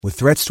With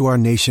threats to our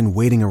nation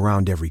waiting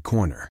around every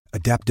corner,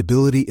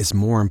 adaptability is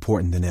more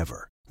important than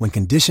ever. When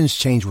conditions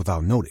change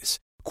without notice,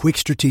 quick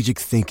strategic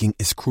thinking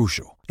is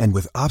crucial. And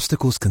with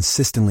obstacles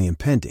consistently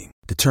impending,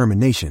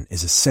 determination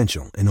is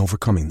essential in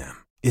overcoming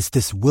them. It's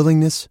this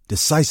willingness,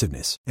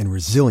 decisiveness, and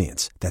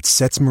resilience that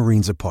sets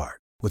Marines apart.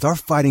 With our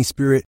fighting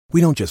spirit, we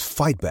don't just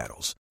fight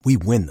battles, we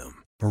win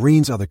them.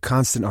 Marines are the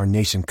constant our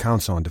nation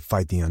counts on to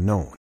fight the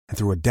unknown. And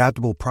through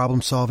adaptable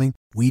problem solving,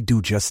 we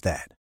do just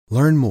that.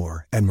 Learn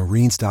more at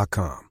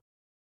marines.com.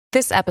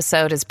 This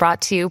episode is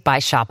brought to you by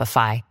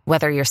Shopify.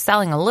 Whether you're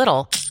selling a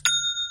little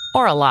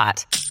or a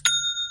lot,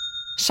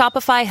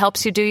 Shopify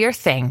helps you do your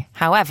thing,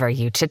 however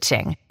you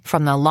cha-ching.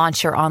 From the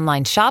launch your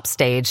online shop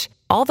stage,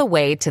 all the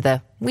way to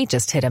the we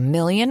just hit 1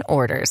 million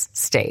orders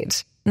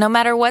stage. No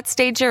matter what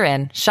stage you're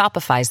in,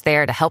 Shopify's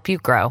there to help you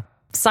grow.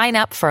 Sign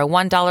up for a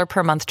 $1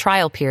 per month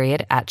trial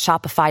period at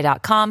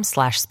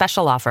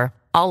shopify.com/special offer,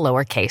 all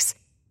lowercase.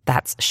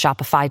 That's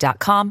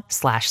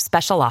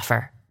shopify.com/special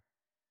offer.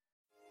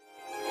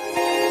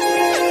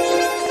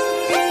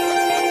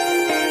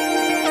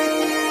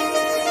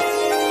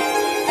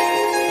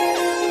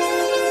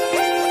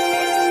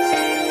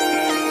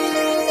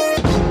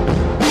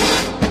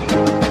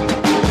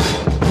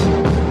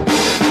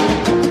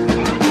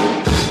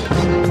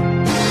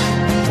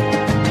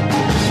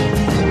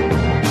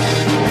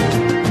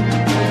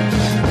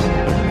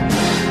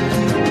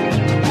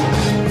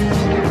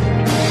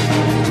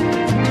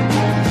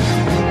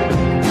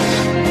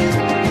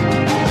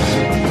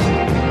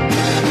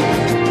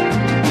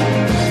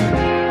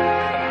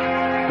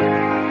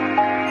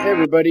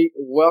 Everybody,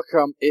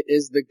 welcome. It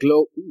is the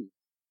Glow. Ooh,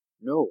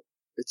 no,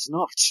 it's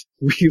not.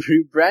 We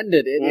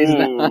rebranded it.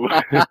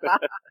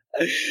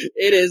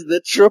 It is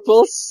the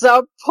Triple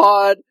Sub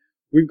Pod.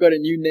 We've got a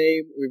new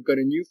name. We've got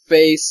a new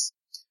face.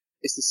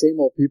 It's the same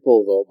old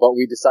people though, but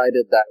we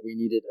decided that we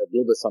needed a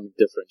little bit something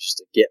different just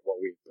to get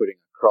what we're putting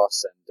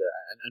across and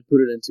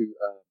put it into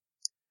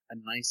a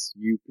nice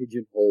new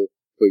pigeonhole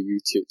for you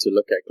to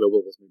look at.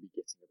 Global was maybe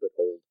getting a bit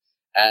old.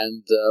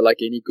 And like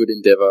any good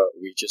endeavor,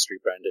 we just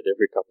rebranded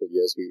every couple of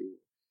years.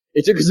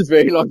 It took us a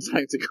very long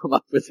time to come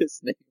up with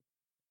this name.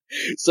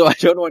 So I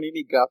don't want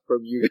any guff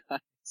from you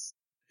guys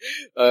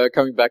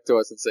coming back to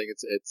us and saying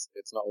it's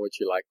not what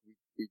you like.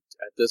 We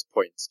at this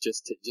point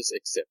just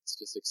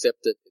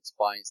accept it. It's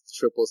fine. It's the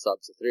Triple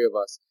Subs, the three of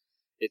us.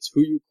 It's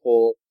who you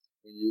call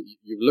when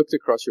you've looked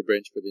across your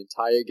bench for the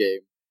entire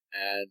game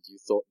and you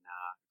thought,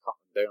 nah,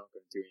 they're not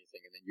going to do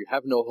anything, and then you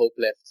have no hope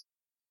left.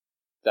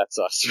 That's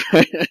us,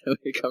 right?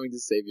 We're coming to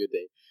save your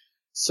day.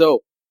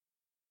 So,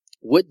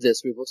 with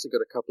this, we've also got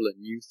a couple of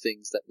new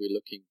things that we're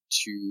looking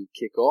to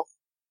kick off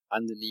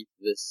underneath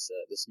this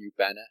new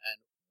banner.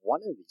 And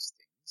one of these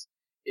things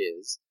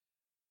is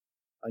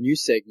a new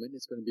segment.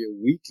 It's going to be a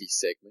weekly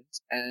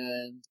segment.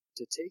 And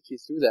to take you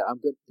through that,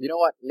 you know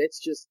what? Let's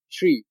just,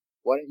 Tree,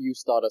 why don't you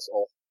start us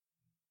off?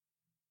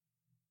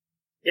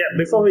 Yeah,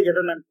 before we get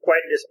on, I'm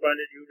quite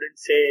disappointed you didn't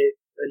say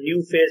a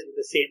new face with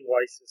the same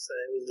voices. I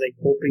was like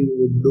hoping you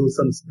would do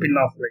some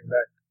spin-off like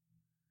that.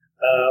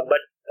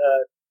 But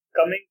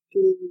coming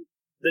to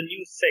the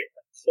new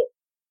segment. So,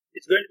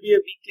 it's going to be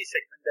a weekly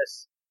segment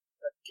as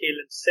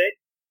Kalen said.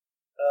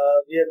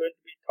 We are going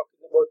to be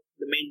talking about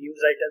the main news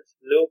items,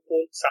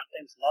 Liverpool,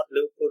 sometimes not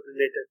Liverpool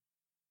related.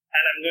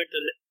 And I'm going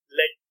to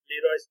let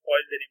Leroy spoil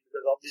the name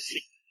because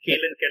obviously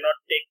Kalen cannot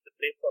take the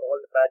blame for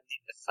all the bad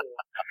news. So,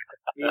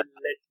 we'll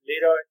let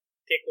Leroy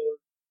take over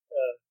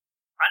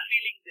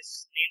unveiling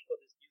this name for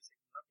this new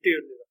segment. Up to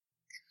you, Leroy.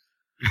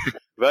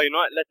 Well, you know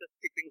what? Let's just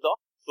kick things off.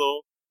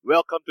 So,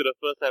 welcome to the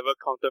first ever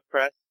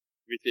CounterPress,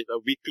 which is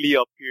a weekly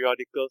or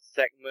periodical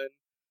segment.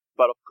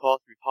 But of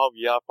course, with how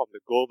we are from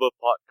the Global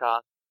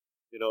Podcast,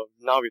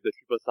 now with the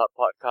Triple Sub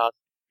Podcast,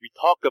 we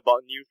talk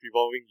about news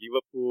revolving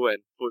Liverpool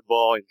and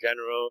football in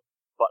general.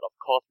 But of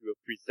course, we will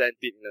present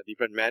it in a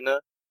different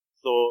manner.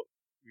 So,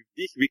 with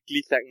this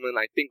weekly segment,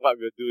 I think what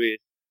we'll do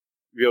is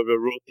we will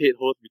rotate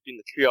hosts between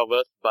the three of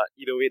us, but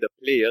either way, the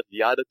players,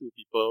 the other two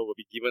people, will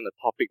be given a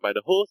topic by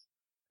the host,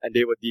 and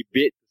they will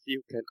debate to see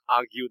who can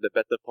argue the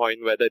better point,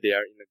 whether they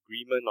are in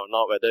agreement or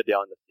not, whether they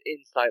are on the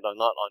same side or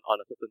not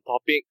on a certain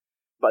topic.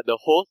 But the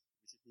host,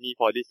 which is me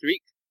for this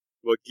week,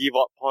 will give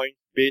out points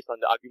based on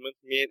the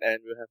arguments made,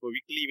 and we'll have a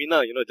weekly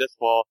winner, just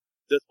for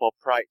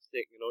pride's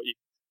sake.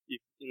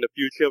 If in the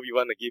future we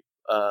want to give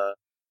a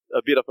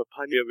bit of a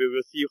pun, we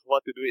will see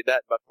what to do with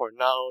that. But for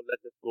now,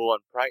 let's just go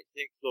on pride's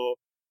sake. So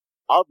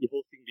I'll be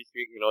hosting this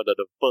week,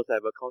 the first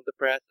ever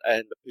CounterPress,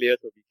 and the players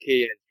will be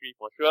K and 3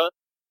 for sure.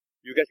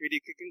 You guys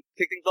ready to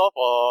kick things off,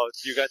 or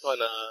do you guys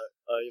want to,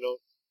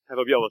 have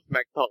a bit of a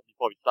smack talk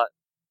before we start?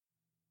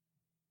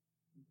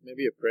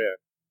 Maybe a prayer.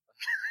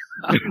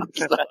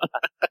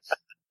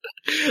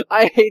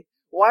 I hate,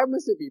 why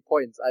must it be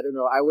points? I don't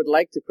know. I would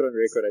like to put on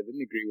record, I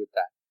didn't agree with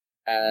that.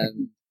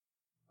 And,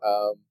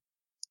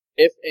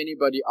 if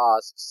anybody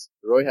asks,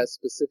 Roy has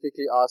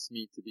specifically asked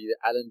me to be the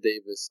Alan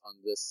Davis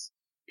on this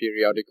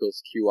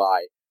periodical's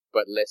QI,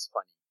 but less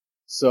funny.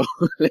 So,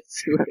 let's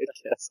see what it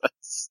gets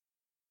us.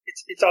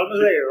 It's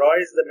almost like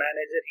Roy is the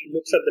manager. He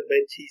looks at the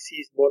bench. He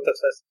sees both of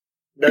us.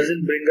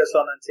 doesn't bring us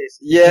on and says,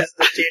 Yeah. this is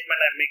the statement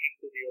I'm making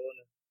to the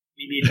owner.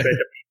 We need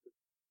better people.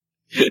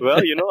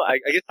 Well, I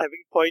guess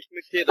having points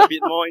makes it a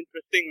bit more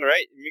interesting,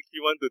 right? It makes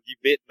you want to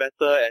debate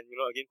better, and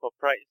again, for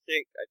pride's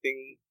sake, I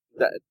think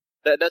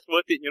that's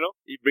worth it.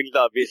 It brings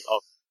out a bit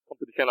of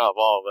competition out of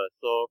all of us.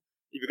 So,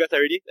 if you guys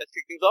are ready, let's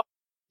kick things off.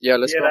 Yeah,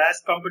 let's We go. are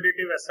as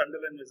competitive as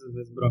Sunderland versus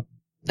West Brom.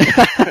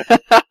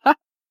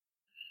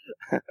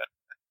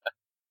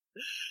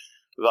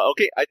 Well,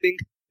 okay, I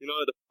think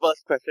the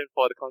first question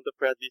for the counter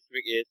press this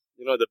week is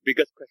the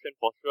biggest question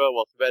for sure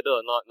was whether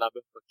or not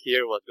Nabil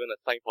Fekir was going to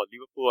sign for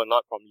Liverpool or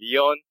not from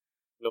Lyon.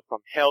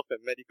 From health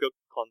and medical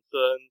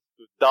concerns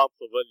to doubts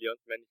over Lyon's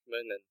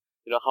management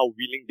and how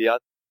willing they are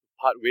to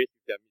part ways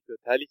with their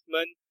mutual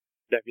talisman.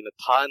 There have been a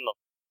ton of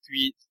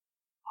tweets,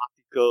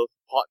 articles,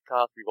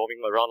 podcasts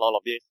revolving around all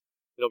of this.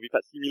 We've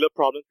had similar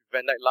problems with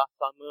Van Dijk last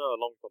summer,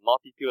 along with a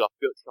multitude of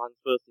failed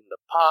transfers in the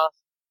past.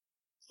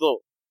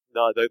 So,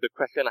 the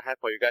question I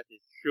have for you guys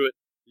is, should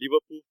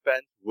Liverpool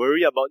fans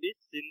worry about this,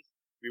 since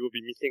we will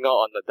be missing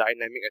out on the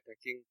dynamic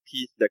attacking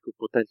piece that could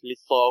potentially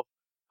solve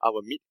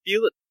our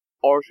midfield?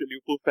 Or should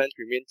Liverpool fans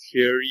remain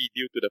cheery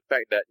due to the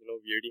fact that, we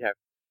already have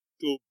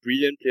two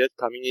brilliant players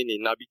coming in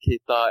Naby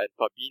Keita and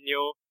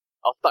Fabinho?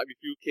 I'll start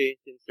with you, Kay,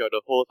 since you're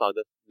the host. I'll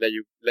just let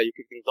you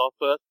kick things off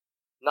first.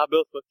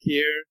 Nabil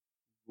Fekir,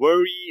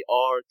 worry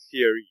or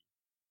cheery?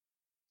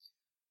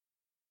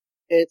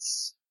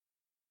 It's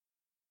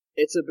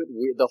a bit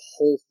weird. The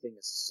whole thing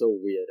is so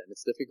weird, and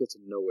it's difficult to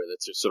know whether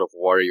to sort of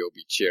worry or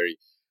be cheery.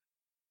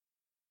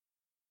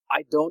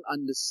 I don't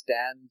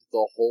understand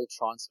the whole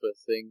transfer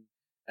thing.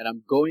 And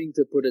I'm going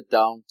to put it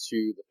down to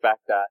the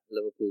fact that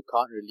Liverpool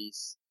can't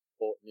release,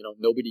 or,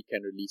 nobody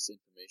can release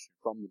information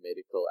from the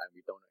medical, and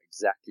we don't know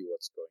exactly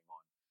what's going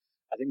on.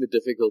 I think the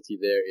difficulty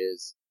there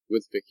is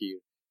with Fekir.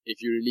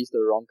 If you release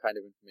the wrong kind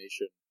of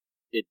information,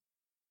 it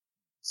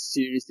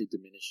seriously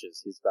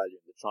diminishes his value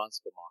in the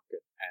transfer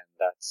market, and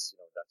that's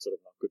sort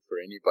of not good for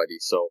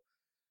anybody. So,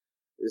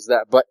 is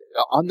that, but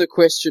on the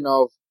question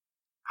of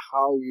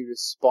how we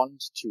respond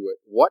to it,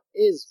 what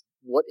is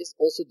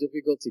also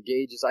difficult to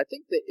gauge is I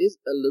think there is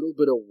a little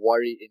bit of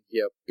worry in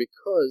here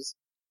because,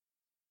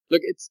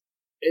 look, it's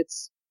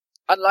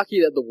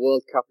unlucky that the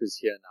World Cup is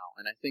here now,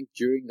 and I think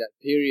during that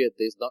period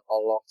there's not a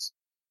lot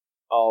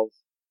of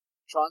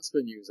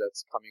transfer news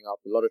that's coming up,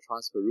 a lot of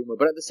transfer rumor,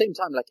 but at the same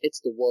time, like, it's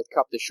the World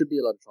Cup, there should be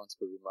a lot of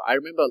transfer rumor.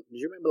 Do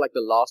you remember like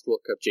the last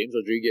World Cup, James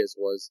Rodriguez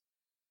was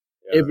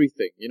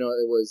everything, it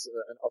was,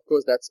 and of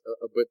course that's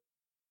a bit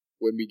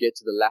when we get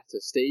to the latter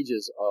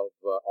stages of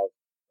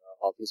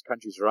his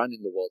country's run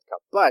in the World Cup.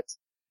 But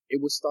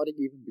it was starting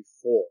even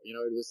before,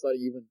 it was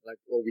starting even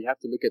like, oh, we have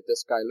to look at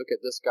this guy,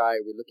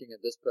 we're looking at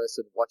this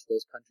person, watch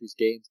those countries'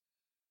 games.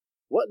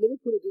 What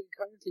Liverpool are doing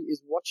currently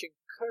is watching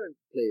current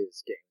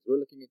players' games. We're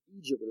looking at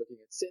Egypt, we're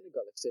looking at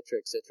Senegal,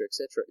 etc.,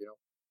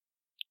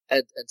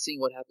 and seeing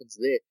what happens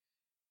there.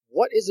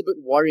 What is a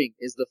bit worrying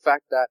is the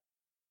fact that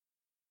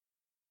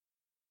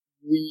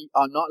we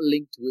are not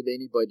linked with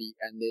anybody,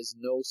 and there's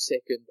no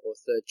second or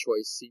third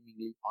choice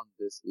seemingly on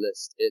this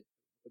list.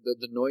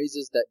 The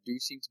noises that do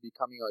seem to be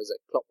coming out is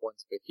that Klopp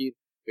wants Fekir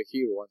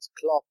wants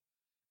Klopp,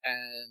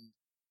 and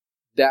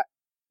that,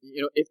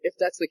 if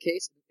that's the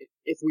case,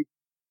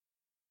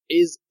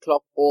 is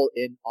Klopp all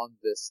in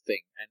on this thing?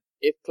 And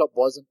if Klopp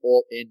wasn't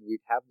all in,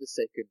 we'd have the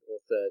second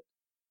or third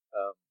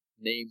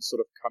names sort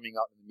of coming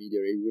out in the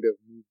media. He would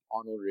have moved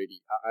on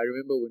already. I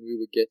remember when we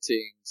were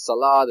getting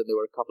Salah, then there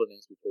were a couple of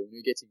names before. When we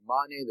were getting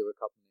Mane, there were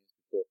a couple of names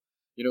before.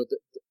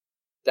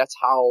 That's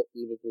how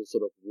Liverpool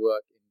sort of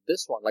work in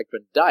this one. Like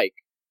Van Dijk,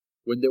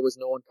 when there was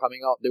no one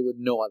coming out, there were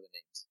no other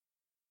names.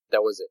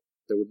 That was it.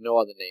 There were no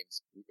other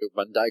names.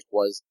 Van Dijk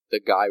was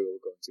the guy we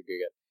were going to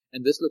get.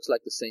 And this looks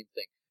like the same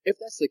thing. If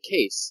that's the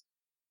case,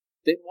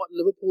 then what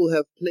Liverpool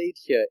have played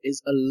here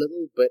is a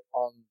little bit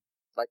on,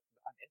 like, the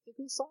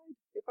unethical side,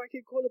 if I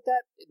can call it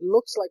that. It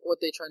looks like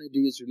what they're trying to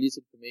do is release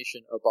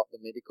information about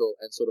the medical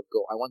and sort of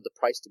go, I want the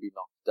price to be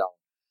knocked down.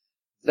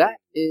 That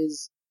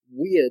is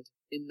weird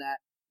in that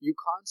you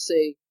can't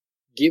say,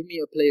 give me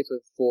a player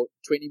for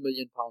 £20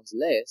 million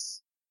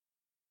less,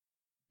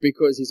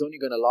 because he's only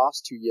going to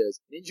last 2 years.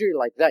 An injury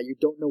like that, you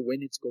don't know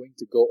when it's going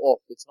to go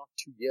off. It's not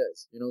 2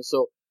 years,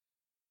 so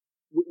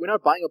we're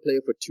not buying a player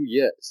for 2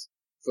 years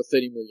for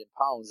 £30 million.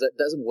 That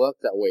doesn't work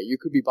that way.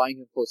 You could be buying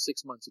him for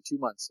 6 months or 2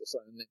 months or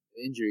something, and then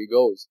the injury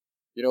goes.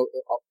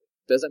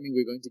 Does that mean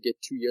we're going to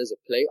get 2 years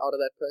of play out of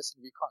that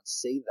person? We can't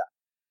say that.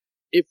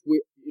 If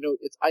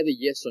it's either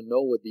yes or no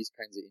with these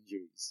kinds of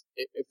injuries.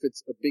 If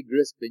it's a big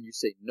risk, then you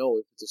say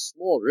no. If it's a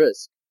small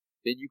risk,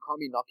 then you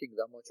can't be knocking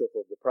that much off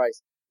of the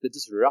price. The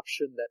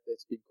disruption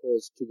that's been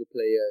caused to the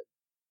player,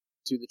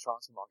 to the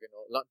transfer market,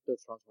 not the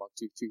transfer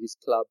market, to his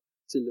club,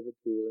 to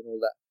Liverpool and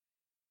all that.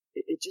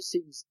 It just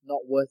seems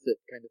not worth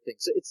it, kind of thing.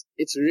 So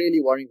it's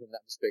really worrying from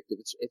that perspective.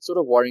 It's sort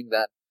of worrying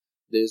that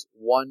there's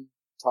one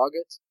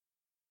target,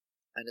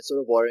 and it's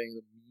sort of worrying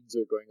the means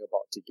we're going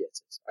about to get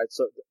it.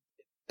 So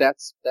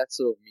that's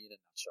sort of me in a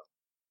nutshell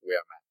where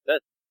I'm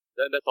at.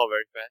 That's all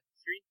very fair.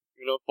 Sri,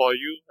 for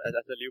you as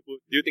a Liverpool,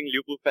 do you think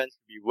Liverpool fans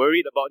should be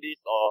worried about this,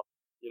 or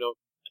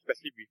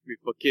especially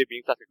with Fakir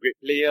being such a great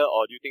player,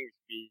 or do you think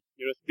we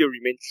still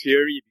remain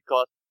cheery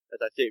because, as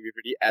I said, we've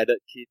already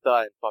added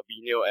Keita and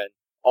Fabinho, and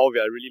all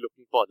we are really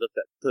looking for is just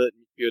that third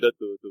midfielder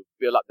to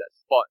fill up that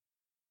spot?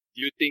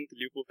 Do you think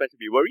Liverpool fans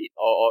will be worried,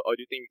 or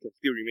do you think we can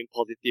still remain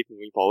positive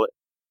moving forward?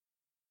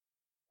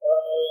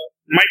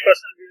 My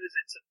personal view is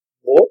it's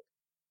both.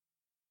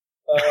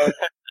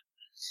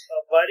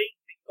 Worrying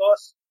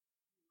because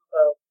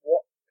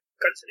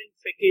considering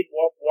Fekir,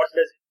 what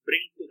does it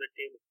bring to the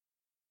table?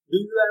 Do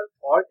you have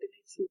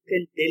alternates who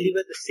can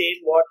deliver the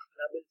same what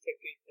Nabil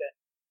Fekir can?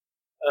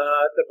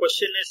 The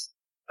question is,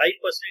 I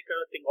personally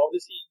kind of think,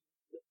 obviously,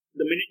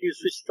 the minute you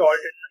switch to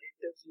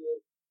alternatives,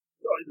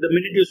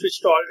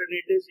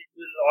 it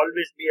will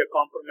always be a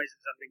compromise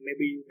in something.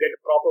 Maybe you get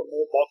a proper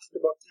more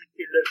box-to-box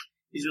midfielder,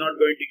 he's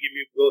not going to give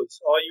you goals.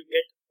 Or you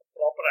get a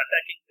proper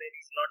attacking player,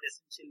 he's not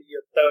essentially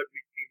your third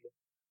midfielder.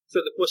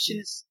 So the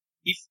question is,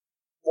 if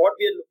what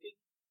we are looking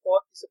for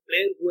is a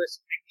player who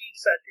has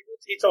Fekir's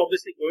attributes, it's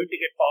obviously going to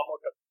get far more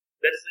tough.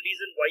 That is the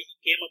reason why he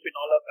came up in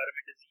all our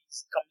parameters.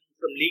 He's coming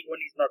from League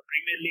One, he's not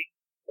Premier League.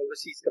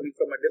 Obviously, he's coming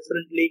from a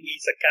different league.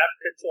 He's a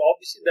captain. So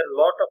obviously, there are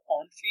a lot of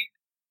on-field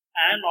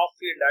and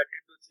off-field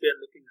attributes we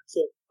are looking at.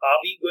 So are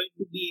we going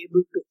to be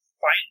able to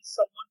find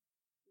someone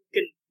who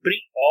can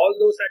bring all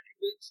those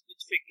attributes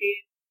which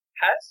Fekir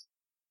has?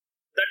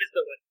 That is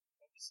the one.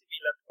 Obviously,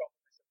 we'll have to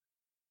compromise.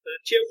 The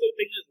cheerful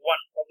thing is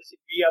one. Obviously,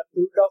 we have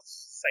pulled off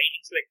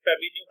signings like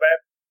Fabinho where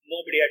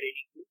nobody had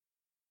any clue.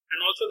 And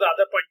also the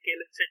other point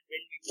Kalen said,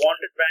 when we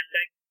wanted Van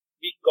Dijk,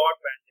 we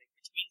got Van Dijk,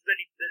 which means that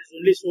if there is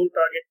only sole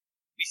target,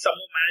 we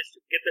somehow managed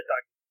to get the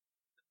target.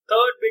 The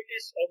third bit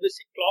is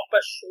obviously Klopp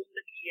has shown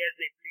that he has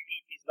the ability,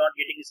 if he's not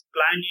getting his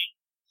plan A,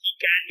 he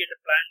can get a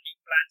plan B,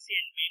 plan C,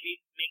 and maybe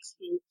makes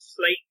two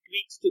slight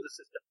tweaks to the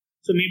system.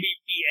 So maybe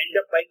if we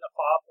end up buying a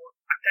far more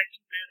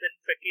attacking player than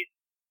Fekir,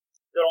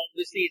 then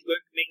obviously he's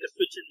going to make a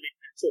switch in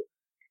midfield. So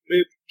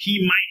he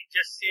might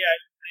just say, I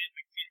will play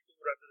midfield 2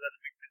 rather than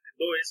midfield.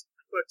 Though his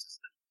preferred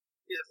system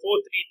is a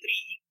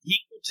 4-3-3, he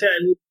could say, I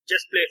would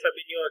just play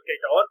Fabinho or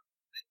Keita. Or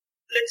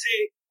let's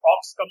say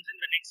Ox comes in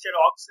the next year.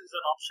 Ox is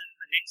an option in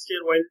the next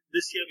year, while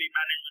this year we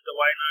manage with the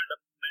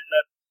Wijnaldum,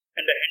 Milner,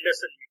 and the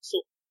Henderson mix.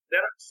 So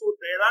there are options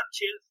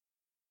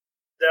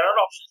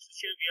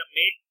which we have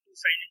made 2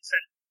 signings,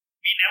 and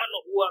we never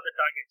know who are the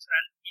targets.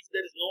 And if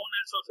there is no one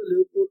else, also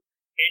Liverpool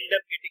end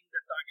up getting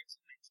the targets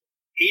in next.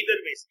 Either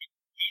way, if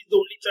he's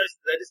the only choice,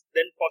 there is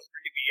then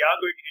possibility we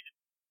are going to get him.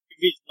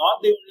 If he's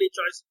not the only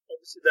choice,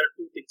 obviously there are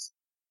 2 things.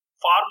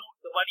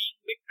 The worrying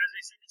bit, as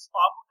I said, is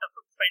far more tough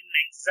to find an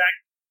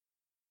exact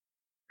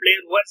player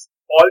who has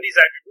all these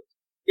attributes.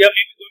 We are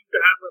maybe going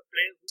to have a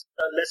player who's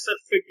lesser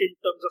fit in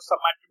terms of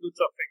some attributes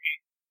of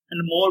Fekir and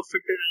more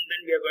fitted, and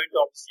then we are going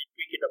to obviously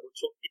tweak it about.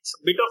 So it's a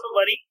bit of a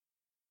worry,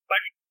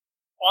 but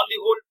on the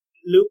whole,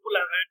 Liverpool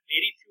have had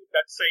very few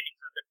Dutch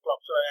signings under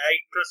Klopp. So I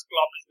trust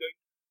Klopp is going,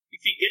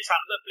 if he gets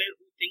another player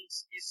who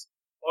thinks is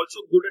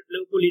also good at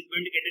Liverpool, he's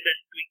going to get it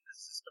and tweak the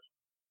system.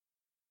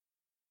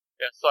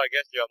 Yeah, so I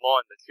guess you're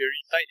more on the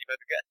cheery side, if I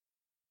had to guess.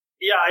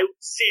 Yeah, I would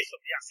say so.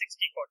 Yeah,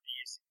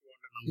 60-40 yes, if you want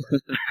a number.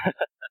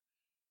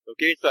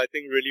 Okay, so I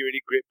think really,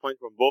 really great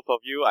points from both of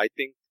you. I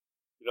think,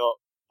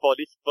 for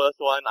this first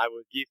one, I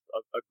will give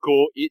a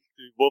go each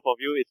to both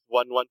of you. It's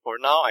 1-1 for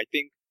now. I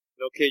think,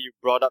 you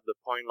brought up the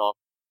point of,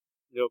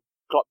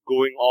 Klopp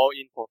going all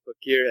in for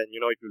Fekir, and,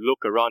 if you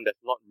look around,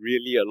 there's not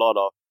really a lot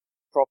of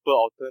proper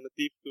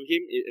alternatives to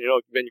him.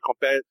 When you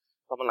compare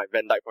someone like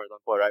Van Dijk, for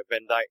example, right?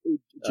 Van Dijk.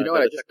 Do you know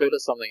what? I just thought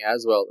of something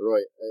as well,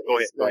 Roy. Go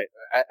ahead.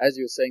 As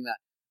you were saying that,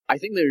 I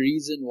think the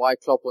reason why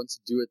Klopp wants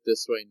to do it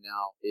this way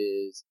now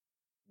is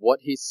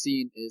what he's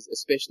seen is,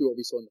 especially what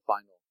we saw in the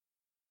final.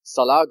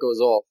 Salah goes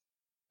off,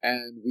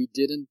 and we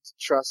didn't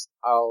trust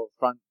our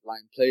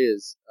frontline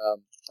players,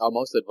 our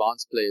most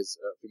advanced players,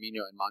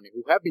 Firmino and Mane,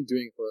 who have been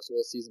doing it for us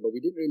all season, but we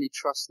didn't really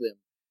trust them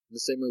in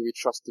the same way we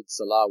trusted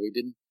Salah. We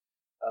didn't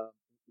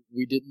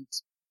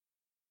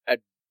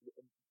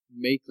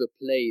make the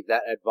play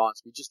that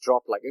advanced. We just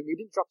dropped and we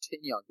didn't drop 10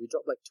 yards. We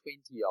dropped 20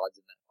 yards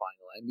in that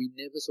final, and we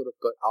never sort of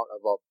got out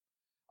of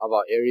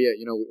our area.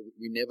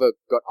 We never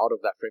got out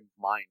of that frame of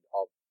mind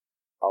of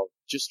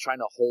just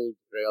trying to hold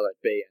Real at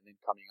bay and then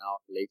coming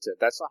out later.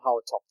 That's not how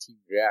a top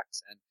team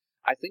reacts. And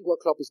I think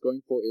what Klopp is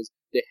going for is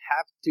there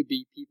have to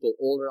be people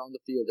all around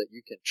the field that you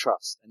can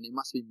trust, and there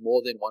must be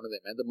more than one of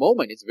them. At the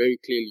moment, it's very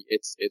clearly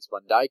it's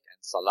Van Dijk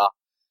and Salah,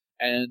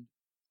 and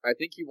I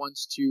think he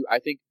wants to.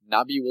 I think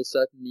Naby will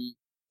certainly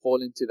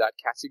fall into that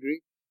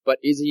category,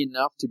 but is he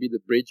enough to be the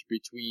bridge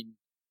between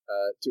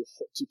to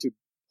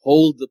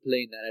hold the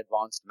play in that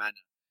advanced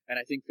manner? And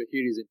I think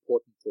Fekir is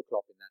important for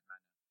Klopp in that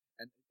manner.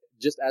 And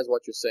just as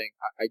what you're saying,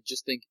 I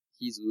just think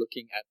he's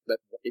looking at that.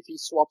 If he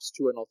swaps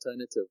to an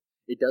alternative,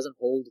 it doesn't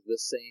hold the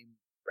same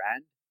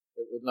brand.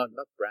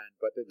 Not brand,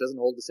 but it doesn't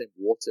hold the same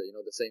water,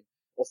 the same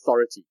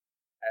authority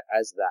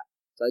as that.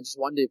 So I just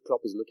wonder if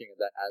Klopp is looking at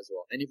that as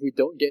well. And if we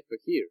don't get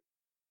Fekir,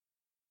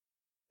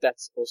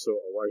 that's also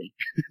a worry.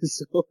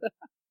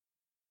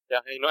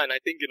 Yeah, and I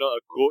think, a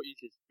go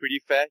each is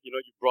pretty fair. You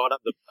brought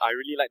up I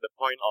really like the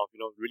point of,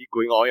 really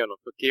going all in on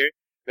Fekir.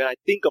 when I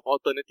think of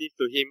alternatives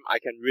to him, I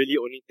can really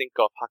only think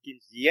of Hakim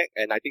Ziyech,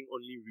 and I think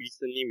only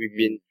recently we've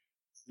been,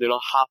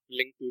 half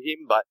linked to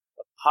him. But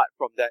apart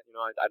from that,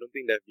 I don't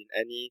think there's been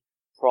any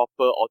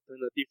proper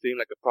alternative to him,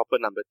 like a proper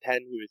number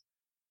 10 who is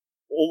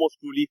almost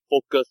fully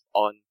focused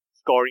on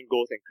scoring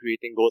goals and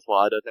creating goals for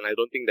others. And I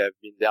don't think there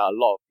are a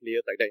lot of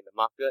players like that in the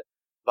market.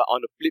 But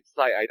on the flip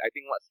side, I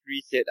think what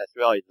Sri said as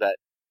well is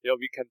that,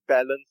 we can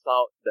balance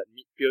out that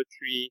midfield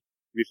three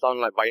with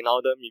someone like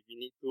Wijnaldum if we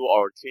need to,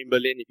 or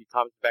Chamberlain if he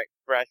comes back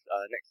fresh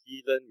next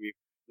season, with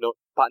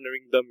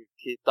partnering them with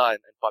Keita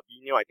and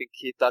Fabinho. I think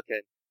Keita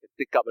can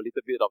pick up a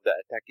little bit of the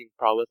attacking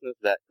prowessness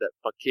that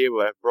Fekir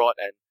will have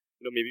brought, and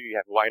maybe we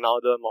have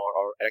Wijnaldum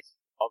or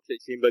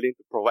Oxlade-Chamberlain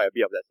to provide a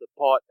bit of that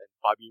support, and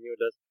Fabinho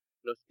just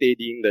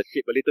steadying the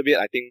ship a little bit.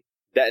 I think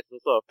that is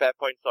also a fair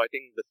point. So I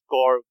think the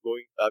score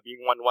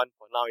being 1-1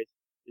 for now is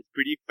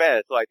pretty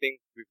fair. So I think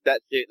with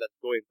that said, let's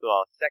go into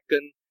our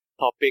second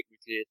topic,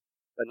 which is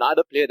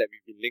another player that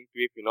we've been linked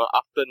with.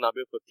 After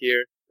Nabil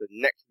Fekir, the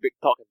next big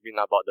talk has been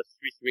about the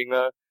Swiss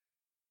winger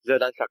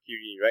Xherdan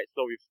Shaqiri, right?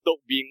 So with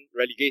Stoke being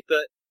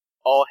relegated,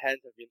 all hands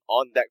have been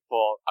on deck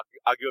for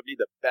arguably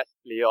the best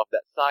player of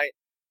that side,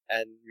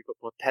 and with a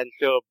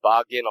potential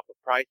bargain of a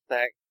price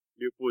tag,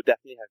 Liverpool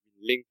definitely have been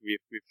linked with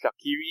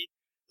Shaqiri.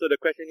 So the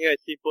question here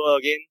is simple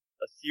again.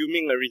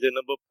 Assuming a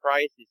reasonable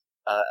price is,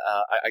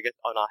 I guess,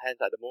 on our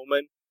hands at the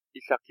moment,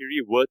 is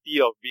Shaqiri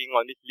worthy of being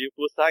on this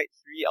Liverpool side?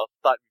 Sri, I'll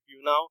start with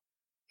you now.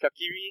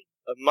 Shaqiri,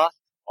 a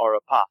must or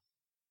a pass?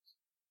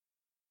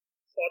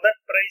 For that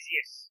price,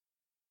 yes.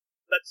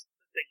 That's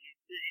the thing.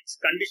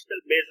 It's conditional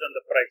based on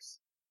the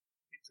price.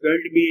 It's going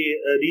to be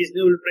a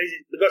reasonable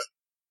price because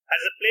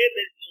as a player,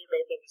 there's no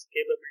doubt of his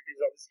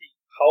capabilities. Obviously,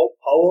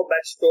 how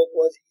bad Stoke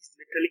was, he's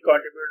literally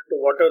contributed to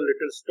whatever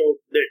little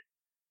Stoke did.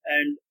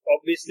 And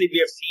obviously,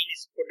 we have seen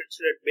his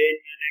potential at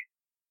Bayern Munich.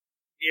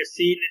 We have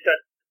seen it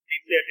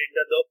briefly at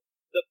Inter.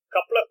 The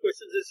couple of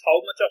questions is how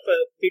much of a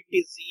fit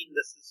is he in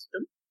the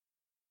system?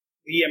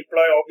 We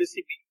employ,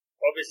 obviously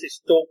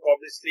Stoke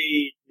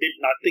did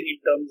nothing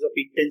in terms of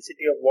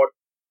intensity of what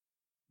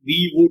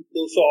we would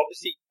do. So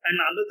obviously,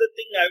 and another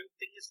thing I would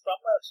think is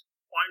from a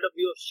point of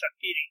view of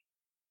Shaqiri,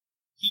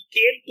 he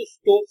came to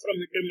Stoke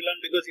from Inter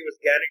Milan because he was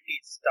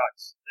guaranteed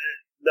starts.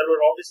 There were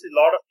obviously a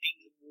lot of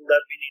teams who would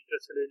have been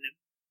interested in him.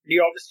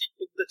 He obviously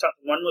took the chance.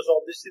 One was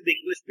obviously the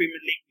English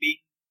Premier League being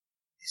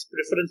his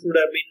preference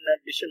would have been a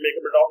decision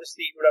maker, but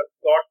obviously he would have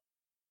got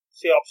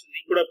options.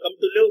 He could have come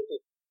to Liverpool.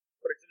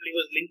 For example, he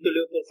was linked to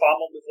Liverpool far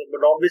more before.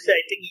 But obviously,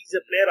 I think he's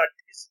a player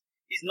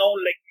he's now,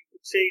 like you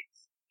could say,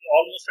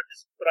 almost at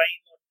his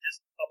prime or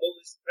just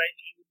above his prime.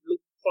 He would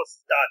look for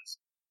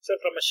starts. So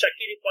from a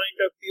Shaqiri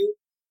point of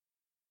view,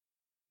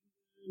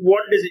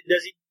 what does he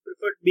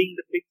prefer being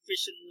the big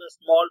fish in a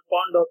small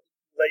pond or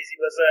vice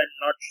versa? I'm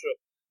not sure.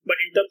 But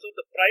in terms of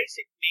the price,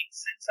 it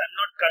makes sense. I'm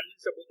not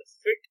convinced about the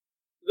fit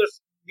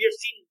because we have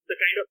seen the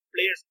kind of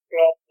players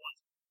Klopp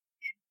wants.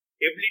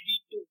 Ability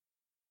to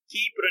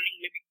keep running,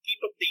 maybe keep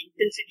up the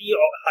intensity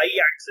or high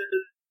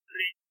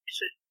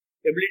acceleration,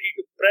 ability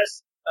to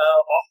press,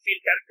 off-field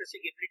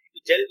characteristic, ability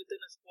to gel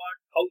within a squad,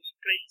 how he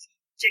trains, he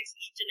checks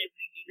each and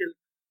every little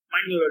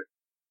manual.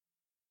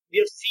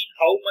 We have seen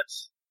how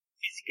much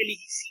physically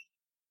he sees.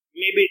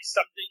 Maybe it's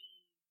something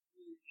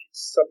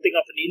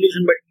of an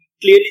illusion, but he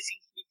clearly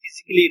seems to be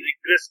physically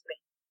regressed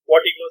from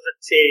what he was at,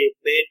 say,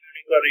 Bayern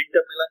Munich or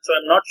Inter Milan. So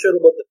I'm not sure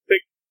about the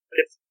fit. But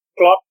if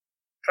Klopp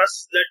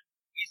trusts that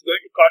he's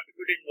going to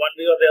contribute in one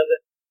way or the other,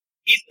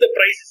 if the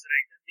price is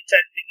right, which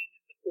I'm thinking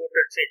is the quote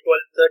at, say,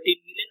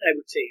 12-13 million, I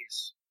would say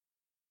yes.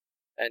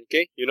 And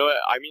okay,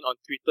 on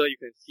Twitter you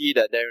can see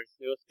that there is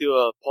still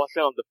a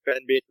portion of the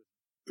fan base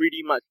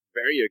pretty much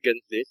very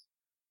against this.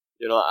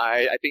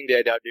 I think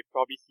they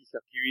probably see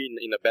Shaqiri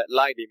in a bad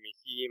light. They may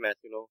see him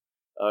as,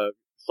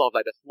 sort of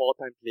like a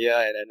small-time player,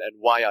 and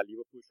why are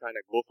Liverpool trying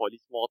to go for these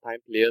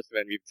small-time players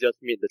when we've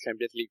just made the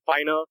Champions League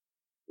final?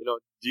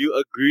 Do you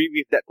agree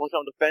with that portion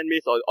of the fan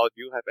base, or do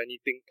you have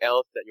anything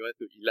else that you want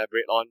to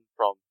elaborate on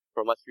from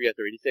what Sri has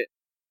already said?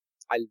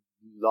 I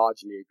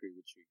largely agree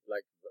with you,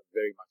 like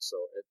very much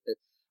so.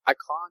 I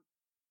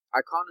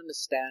can't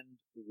understand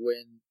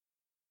when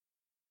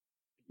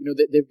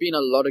there've been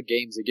a lot of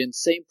games again,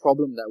 same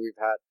problem that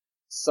we've had.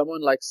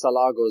 Someone like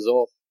Salah goes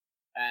off,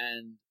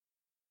 and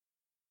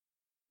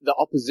the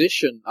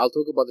opposition. I'll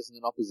talk about this in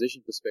an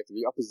opposition perspective.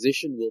 The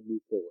opposition will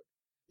move forward.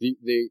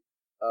 The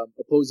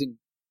opposing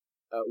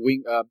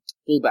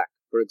fullback,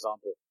 for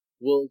example,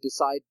 will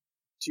decide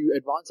to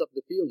advance up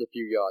the field a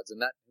few yards, and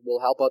that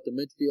will help out the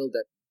midfield.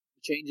 That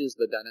changes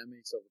the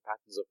dynamics of the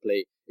patterns of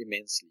play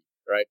immensely,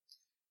 right?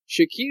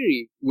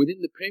 Shaqiri,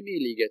 within the Premier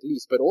League at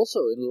least, but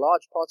also in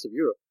large parts of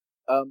Europe,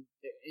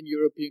 in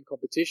European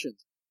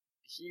competitions,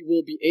 he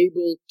will be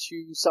able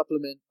to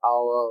supplement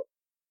our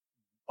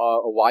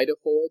wider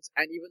forwards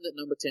and even the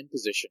number 10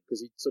 position,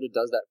 because he sort of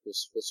does that for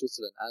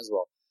Switzerland as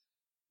well.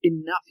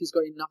 He's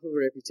got enough of a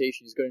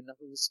reputation, he's got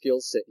enough of a skill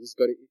set, he's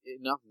got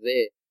enough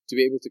there to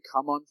be able to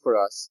come on for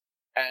us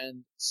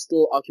and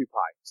still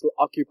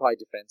occupy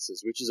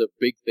defenses, which is a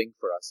big thing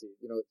for us,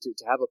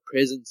 to have a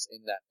presence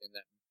in that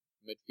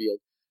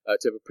midfield.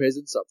 to have a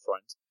presence up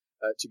front,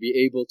 to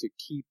be able to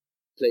keep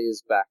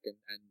players back and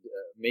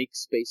make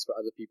space for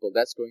other people.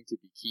 That's going to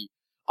be key.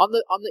 On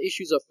the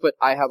issues of fit,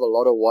 I have a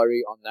lot of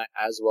worry on that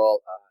as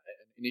well.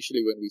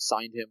 Initially, when we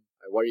signed him,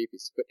 I worry if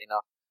he's fit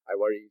enough. I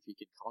worry if he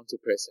can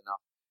counter-press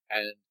enough.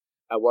 And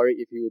I worry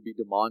if he will be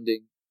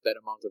demanding that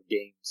amount of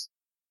games.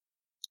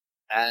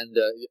 And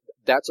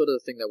that's sort of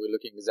the thing that we're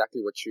looking,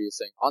 exactly what Sri is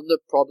saying. On the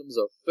problems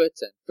of fit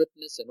and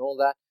fitness and all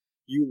that,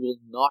 you will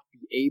not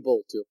be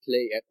able to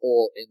play at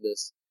all in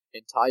this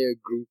entire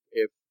group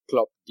if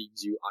Klopp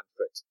deems you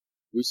unfit.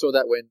 We saw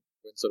that when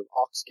sort of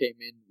Ox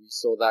came in. We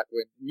saw that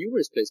when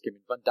numerous players came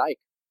in. Van Dijk,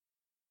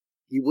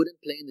 he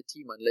wouldn't play in the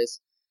team unless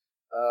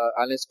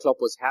Klopp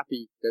was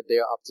happy that they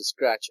are up to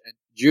scratch. And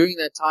during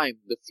that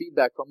time, the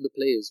feedback from the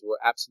players were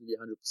absolutely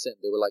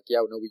 100%. They were like,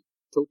 yeah, no, we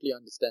totally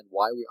understand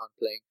why we aren't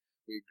playing.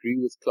 We agree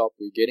with Klopp.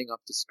 We're getting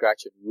up to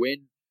scratch. And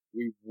when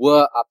we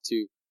were up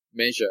to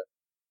measure,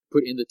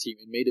 put in the team,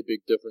 it made a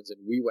big difference,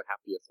 and we were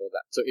happier for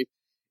that. So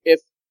if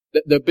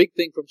the big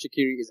thing from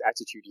Shaqiri is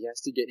attitude. He has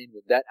to get in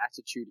with that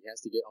attitude. He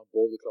has to get on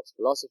board with Klopp's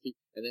philosophy.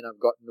 And then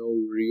I've got no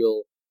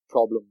real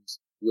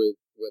problems with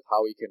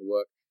how he can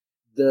work.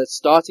 The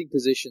starting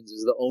positions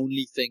is the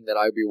only thing that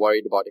I'd be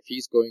worried about. If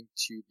he's going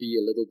to be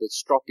a little bit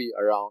stroppy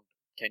around,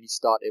 can he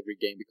start every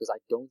game? Because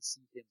I don't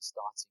see him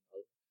starting,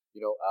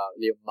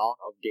 the amount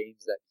of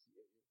games that,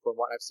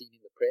 from what I've seen in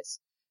the press,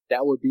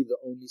 that would be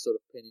the only sort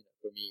of penny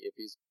for me. If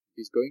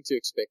he's going to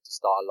expect to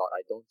start a lot,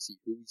 I don't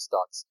see who he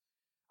starts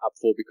up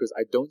for, because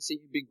I don't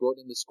see him being brought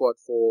in the squad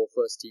for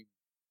first team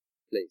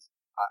plays.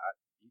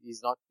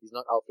 He's not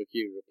our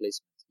Fekir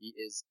replacement. He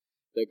is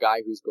the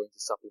guy who's going to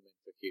supplement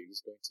Fekir. He's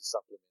going to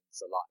supplement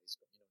Salah.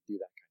 He's going to do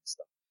that kind of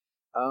stuff.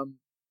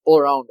 All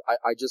around,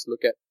 I just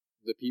look at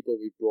the people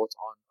we brought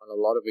on a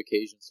lot of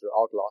occasions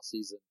throughout last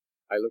season.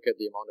 I look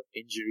at the amount of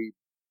injury,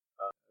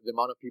 the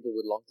amount of people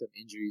with long-term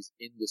injuries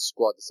in the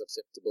squad, the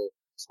susceptible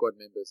squad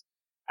members,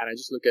 and I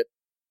just look at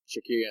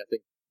Shaqiri and I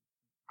think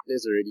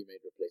there's a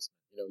ready-made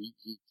replacement.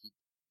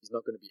 He's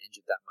not going to be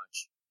injured that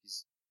much.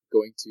 He's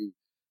going to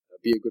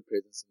be a good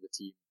presence in the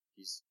team.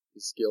 He's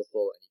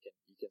skillful, and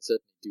he can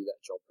certainly do that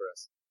job for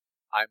us.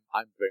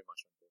 I'm very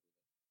much on board with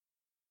him.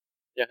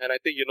 Yeah, and I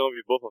think,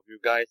 with both of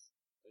you guys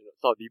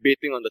sort of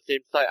debating on the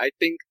same side, I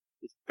think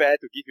it's fair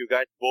to give you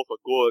guys both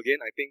a go again.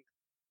 I think,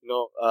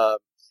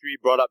 Sri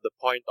brought up the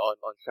point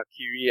on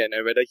Shaqiri and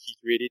whether he's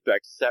ready to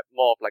accept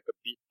more of like a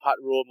beat part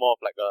role, more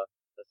of like a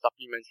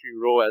supplementary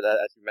role,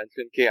 as you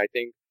mentioned, Kay. I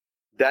think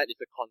that is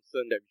a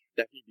concern that we should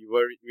definitely be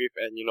worried with.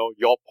 And,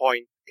 your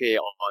point, Kay,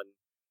 on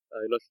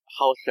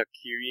how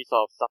Shaqiri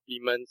sort of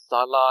supplements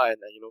Salah, and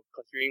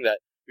considering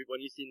that we've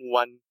only seen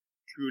one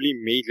truly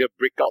major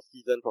breakout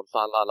season from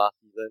Salah last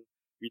season,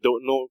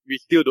 we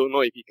still don't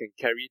know if he can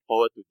carry it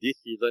forward to this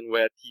season,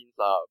 where teams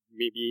are,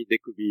 maybe they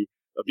could be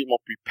a bit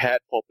more prepared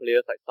for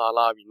players like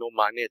Salah. We know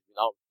Mane has been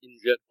out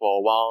injured for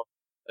a while.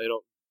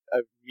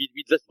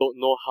 We just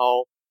don't know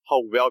how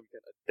well we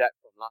can adapt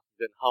from last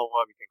season, how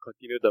well we can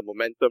continue the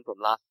momentum from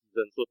last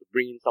season. So to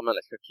bring in someone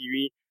like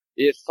Shaqiri,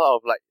 it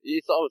sort of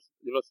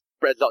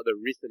spreads out the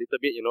risk a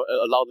little bit,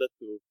 allows us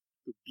to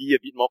be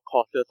a bit more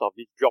cautious of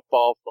these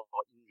drop-offs or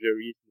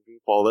injuries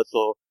moving forward.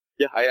 So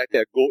yeah, I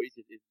think a goal is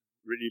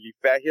really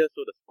fair here.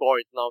 So the score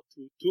is now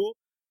 2-2,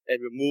 and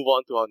we'll move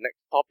on to our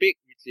next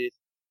topic, which is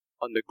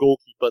on the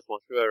goalkeepers for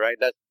sure, right?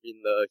 That's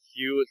been a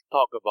huge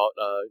talk about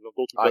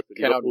goalkeepers. I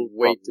cannot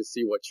wait to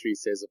see what Sri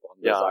says upon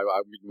this. Yeah.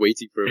 I've been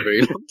waiting for a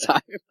very long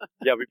time.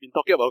 Yeah, we've been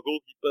talking about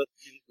goalkeepers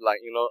since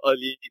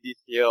early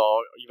this year or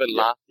even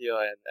last year,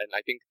 and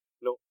I think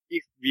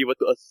if we were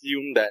to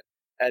assume that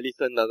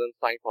Alisson doesn't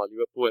sign for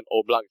Liverpool and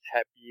Oblak is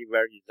happy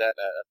where he's at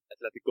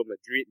Atletico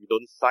Madrid, we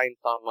don't sign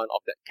someone of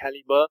that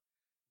caliber.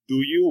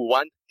 Do you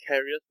want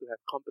Carriers to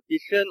have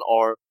competition,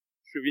 or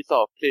should we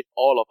sort of place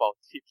all of our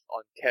chips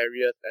on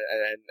Carriers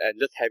and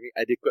just having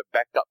adequate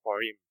backup for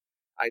him?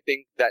 I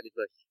think that is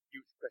a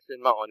huge question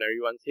mark on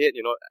everyone's head.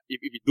 If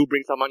we do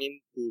bring someone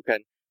in who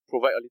can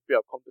provide a little bit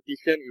of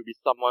competition, it will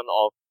be someone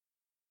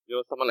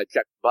like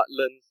Jack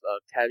Butland's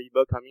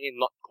caliber coming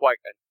in, not quite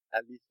an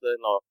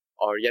Alisson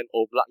or Jan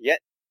Oblak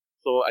yet.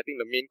 So I think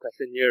the main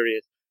question here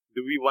is,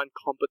 do we want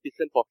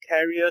competition for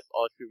Carriers,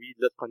 or should we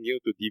just continue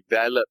to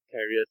develop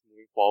Carriers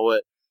moving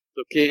forward?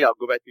 So Kay, I'll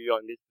go back to you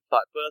on this to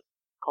start first.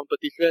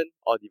 Competition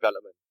or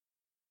development?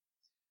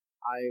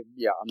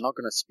 I'm not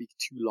going to speak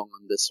too long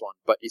on this one,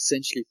 but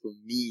essentially for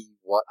me,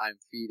 what I'm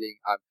feeling,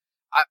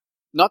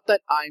 not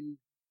that I'm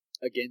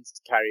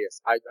against Carriers.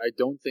 I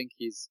don't think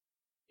he's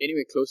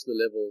anywhere close to the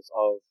levels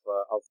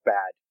of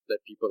bad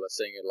that people are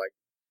saying it. Like,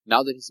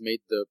 now that he's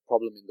made the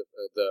problem in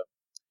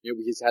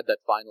he's had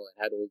that final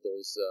and had all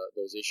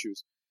those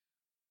issues.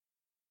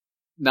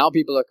 Now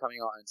people are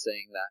coming out and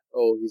saying that,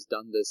 he's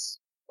done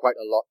this quite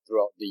a lot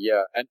throughout the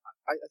year. And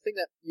I think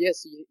that,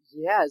 yes,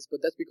 he has, but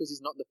that's because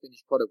he's not the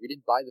finished product. We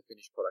didn't buy the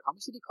finished product. How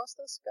much did he cost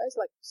us, guys?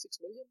 Like 6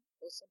 million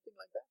or something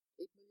like that?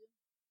 8 million?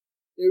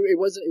 It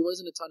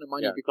wasn't a ton of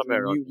money, because we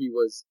knew he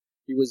was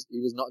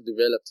not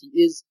developed. He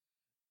is,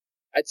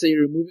 I'd say,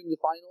 removing the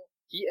final,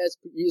 he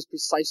is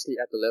precisely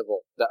at the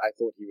level that I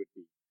thought he would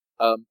be.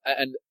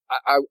 And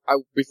I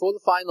before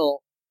the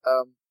final,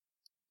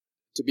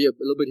 to be a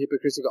little bit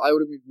hypocritical, I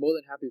would have been more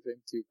than happy for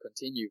him to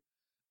continue.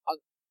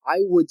 I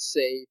would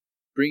say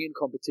bring in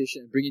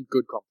competition and bring in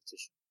good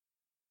competition.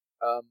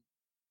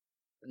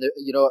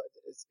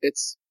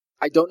 It's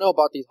I don't know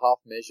about these half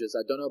measures.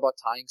 I don't know about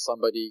tying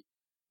somebody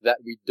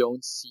that we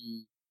don't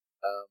see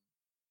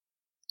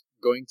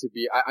going to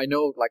be. I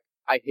know, like,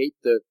 I hate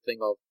the thing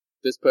of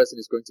this person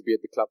is going to be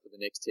at the club for the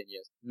next 10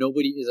 years.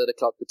 Nobody is at a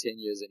club for 10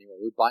 years anymore.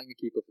 We're buying a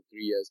keeper for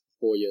 3 years,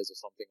 4 years, or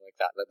something like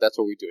that. That's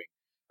what we're doing.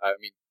 I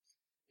mean,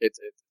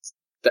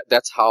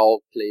 that's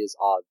how players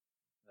are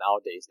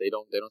nowadays. They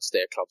don't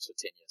stay at clubs for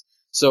 10 years.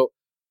 So,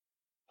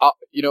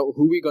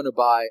 who we're going to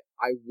buy,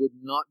 I would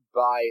not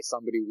buy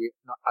somebody we're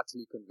not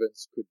utterly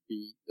convinced could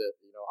be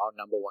our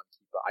number one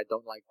keeper. I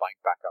don't like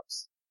buying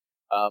backups.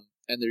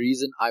 And the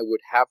reason I would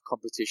have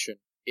competition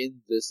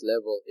in this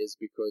level is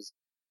because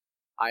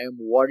I am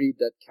worried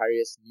that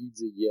Karius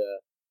needs a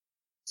year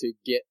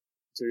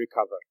to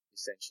recover,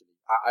 essentially.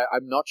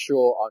 I'm not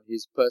sure on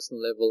his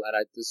personal level, and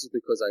this is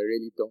because I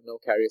really don't know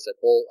Karius at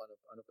all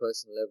on a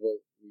personal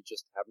level. We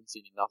just haven't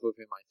seen enough of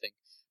him, I think.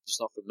 Just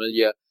not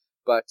familiar.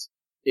 But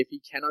if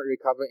he cannot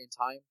recover in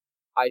time,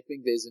 I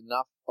think there's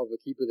enough of a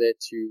keeper there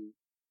to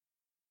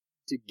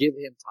give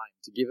him time,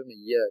 to give him a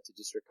year to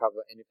just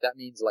recover. And if that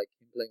means like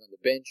him playing on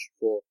the bench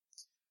for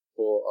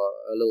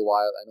a little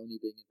while and only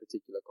being in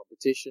particular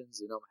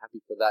competitions, I'm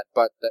happy for that.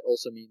 But that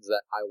also means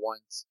that I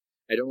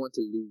don't want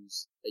to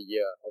lose a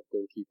year of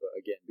goalkeeper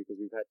again, because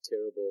we've had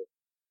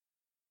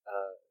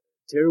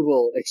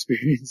terrible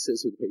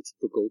experiences with waiting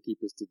for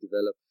goalkeepers to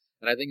develop.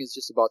 And I think it's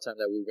just about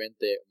time that we went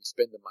there and we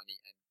spent the money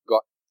and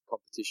got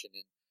competition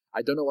in.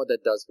 I don't know what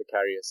that does for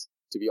Karius,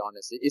 to be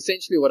honest.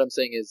 Essentially what I'm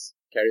saying is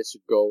Karius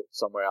should go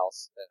somewhere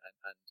else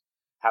and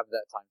have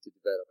that time to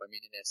develop. I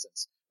mean, in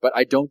essence. But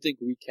I don't think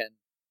we can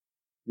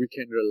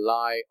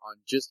rely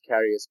on just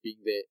Karius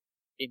being there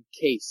in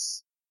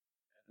case,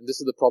 and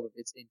this is the problem,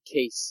 it's in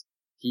case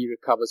he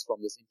recovers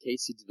from this, in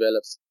case he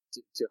develops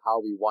to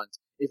how we want.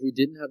 If we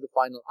didn't have the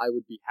final, I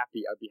would be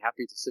happy. I'd be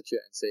happy to sit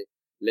here and say,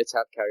 let's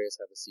have Karius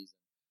have a season.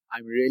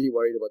 I'm really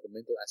worried about the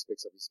mental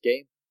aspects of his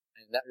game,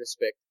 and in that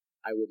respect,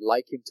 I would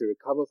like him to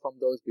recover from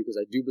those, because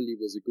I do believe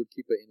there's a good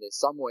keeper in there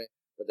somewhere,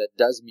 but that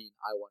does mean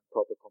I want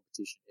proper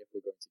competition if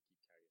we're going to keep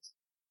Karius.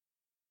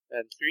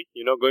 And Sri,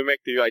 going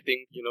back to you, I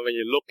think, when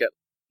you look at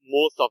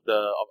most of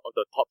the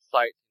top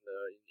sides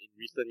in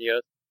recent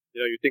years,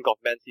 you think of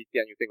Man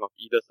City and you think of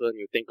Ederson,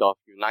 you think of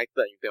United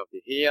and you think of De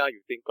Gea,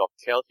 you think of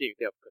Chelsea, you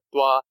think of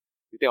Courtois,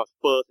 you think of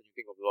Spurs and you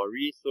think of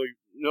Lloris. So,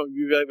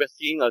 we're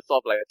seeing a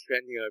sort of like a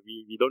trend here.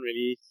 We don't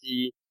really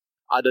see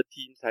other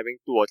teams having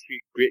 2 or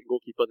 3 great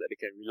goalkeepers that they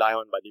can rely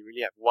on, but they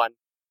really have one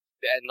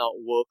stand-out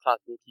world-class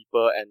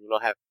goalkeeper and,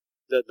 have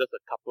just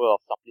a couple of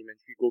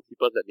supplementary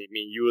goalkeepers that they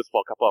may use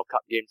for a couple of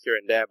cup games here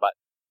and there, but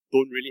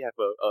don't really have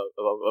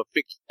a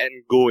fixed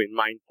end goal in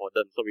mind for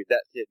them. So with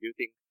that said, do you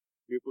think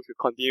Liverpool should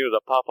continue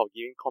the path of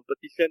giving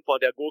competition for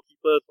their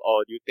goalkeepers,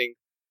 or do you think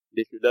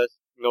they should just,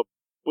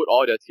 put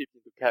all their chips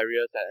into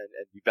Karius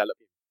and develop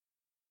him?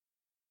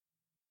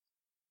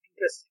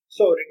 Interesting.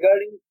 So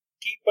regarding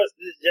keepers,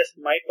 this is just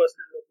my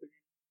personal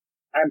opinion.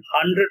 I'm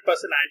 100%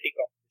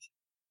 anti-competition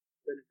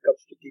when it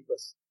comes to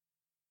keepers.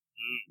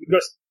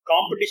 Because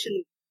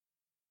competition,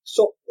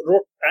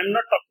 I'm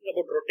not talking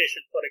about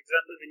rotation. For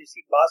example, when you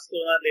see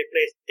Barcelona, they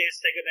play Ter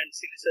Stegen and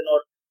Silicen,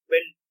 or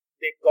when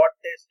they got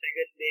Ter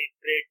Stegen, they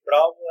played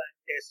Bravo and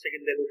Ter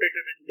Stegen. They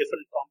rotated in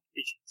different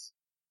competitions.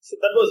 So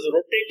that was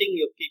rotating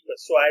your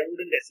keepers. So I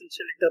wouldn't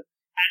essentially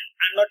and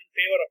I'm not in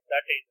favor of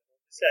that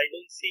either. So I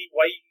don't see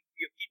why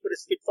your keeper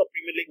is fit for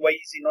Premier League, why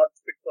is he not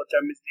fit for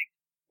Champions League,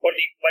 or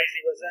vice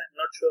versa. I'm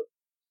not sure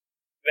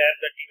where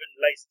that even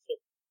lies. So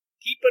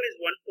keeper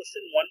is one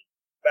question, one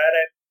where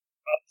I'm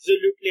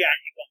absolutely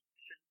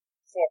anti-competition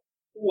for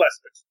 2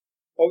 aspects.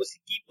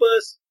 Obviously,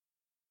 keepers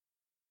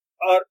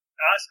are,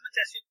 as much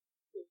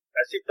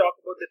as you talk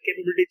about the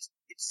capability,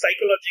 it's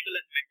psychological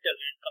and mental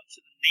when it comes to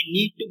them. They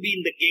need to be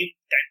in the game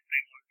time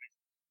frame always.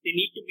 They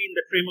need to be in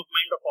the frame of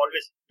mind of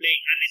always playing,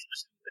 and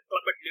especially with the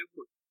club at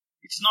Liverpool.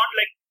 It's not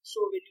like,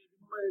 so when you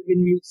remember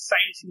when you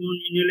signed Simone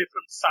Mignolet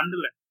from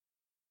Sunderland,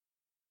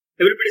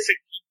 everybody said,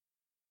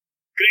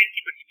 great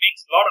keeper, he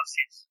makes a lot of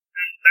saves.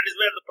 And that is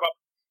where the problem.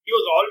 He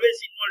was always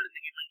involved in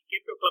the game, and he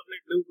came to a club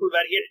like Liverpool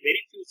where he had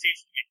very few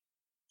saves to make.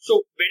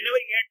 So whenever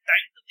he had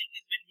time to think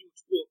is when he would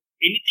score.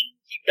 Anything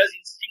he does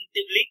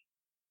instinctively,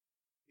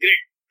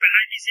 great.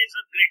 Penalty saves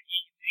are great. He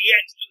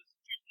reacts to the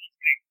situation, is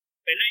great.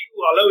 Whenever you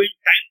allow him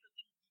time to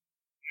think,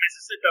 he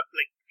messes it up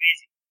like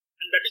crazy.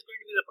 And that is going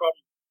to be the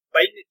problem.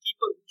 Buying a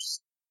keeper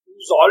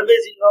who's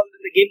always involved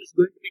in the game is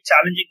going to be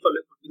challenging for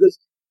Liverpool, because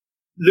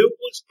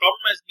Liverpool's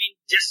problem has been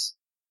just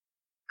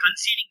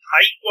conceding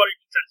high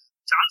quality chances.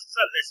 Chances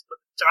are less, but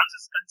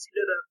chances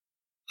considered are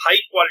high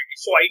quality.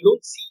 So I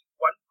don't see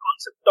one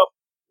concept of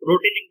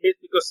rotating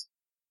base, because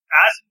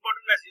as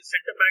important as your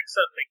centre backs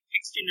are like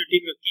fixed in your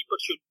team, your keeper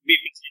should be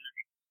fixed in your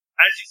team.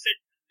 As you said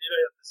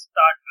at the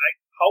start,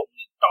 how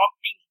many top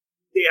teams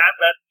do they have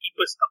where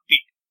keepers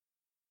compete?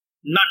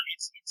 None.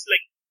 It's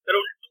like there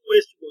are only 2 two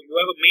ways to go. You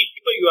have a main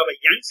keeper, you have a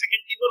young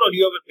second keeper, or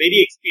you have a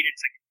very experienced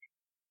second keeper.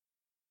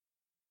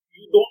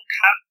 You don't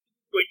have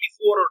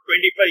 24 or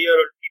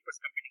 25-year-old keepers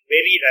competing.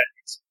 Very rare.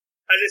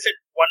 As I said,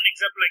 one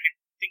example I can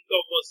think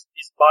of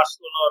is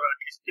Barcelona, or at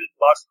least still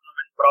Barcelona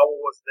when Bravo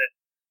was there.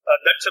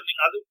 That's something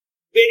other.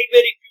 Very,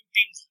 very few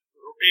teams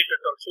rotate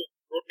at all. So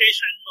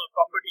rotation or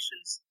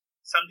competitions,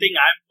 something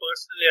I'm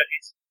personally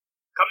against.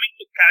 Coming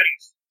to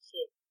carries. So,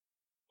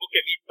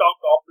 okay, we talked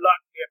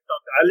Oblak, we have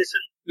talked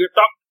Alisson,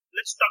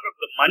 let's talk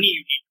about the money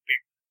you need to pay.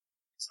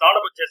 It's not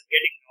about just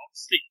getting,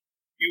 obviously,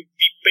 we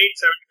paid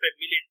 75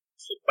 million.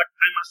 So, but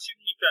I'm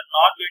assuming if you're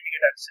not going to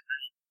get Alisson,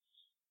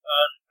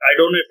 I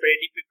don't know if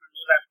any people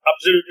know, I'm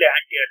absolutely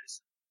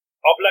anti-Alisson.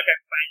 Oblak,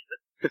 I'm fine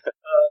with.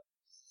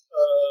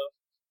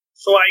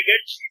 So I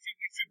get,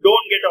 if you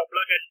don't get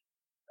Oblak, and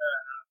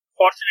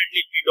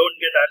fortunately if you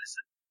don't get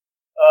Alisson,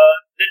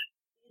 then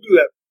who do you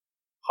have?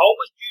 How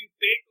much do you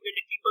pay to get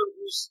a keeper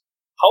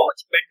how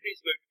much better is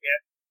going to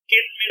get?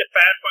 Ken made a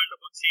fair point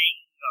about saying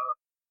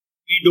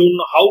we don't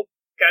know how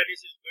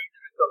Karius is going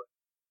to recover.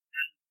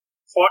 And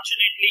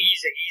fortunately,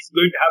 he's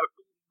going to have a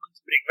 2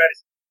 months break, where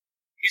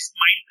his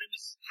mind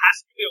premise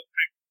has to be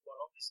outright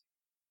football, obviously.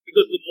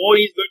 Because the more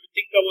he's going to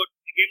think about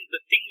the game,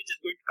 the thing which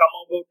is going to come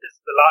about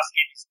is the last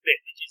game he's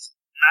played, which is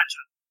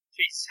natural. So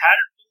he's had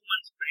a 2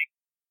 months break.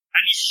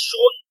 And he's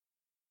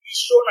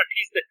shown at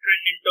least the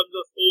trend in terms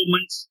of 4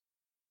 months.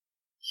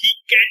 He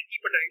can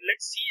keep it.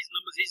 Let's see his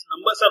numbers. His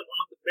numbers are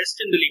one of the best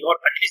in the league, or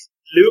at least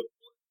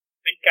Liverpool,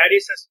 when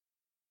Karius has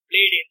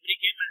played every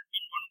game, has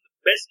been one of the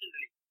best in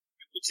the league.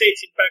 You could say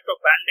it's impact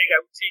of Van Dijk.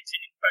 I would say it's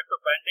an impact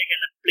of Van Dijk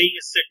and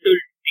playing a settled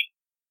team.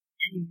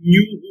 You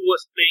knew who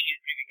was playing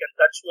every week, and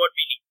that's what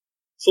we need.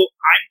 So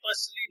I'm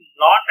personally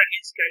not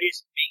against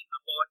Karius being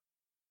number one.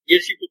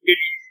 Yes, you could get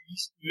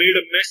he's made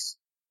a mess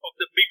of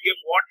the big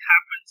game. What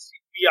happens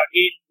if we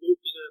again go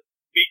to the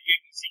big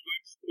game? Is he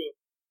going to screw up?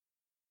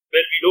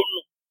 Well, we don't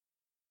know.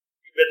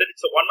 Whether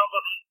it's a one-off or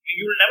not,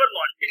 you'll never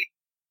know until he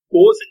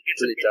goes and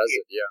gets a big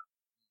game. Yeah.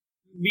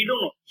 We don't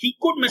know. He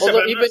could mess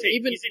up.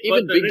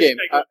 Even big game,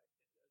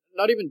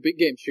 not even big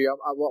game, Sri.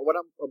 What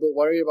I'm a bit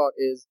worried about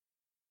is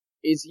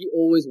he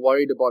always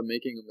worried about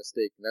making a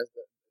mistake?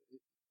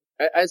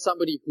 As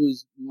somebody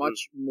who's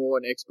much more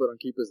an expert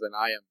on keepers than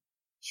I am,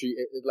 Sri,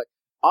 like,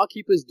 are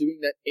keepers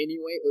doing that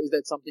anyway, or is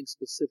that something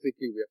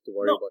specifically we have to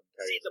worry about?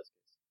 See, the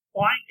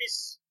point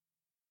is,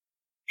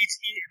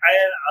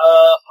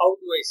 how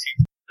do I say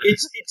it?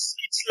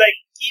 It's like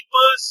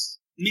keepers'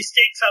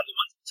 mistakes are the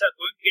ones which are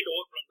going to get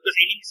overcome, because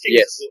any mistake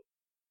is a goal.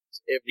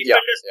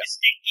 Defenders'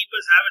 mistake,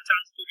 keepers have a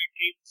chance to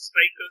retrieve,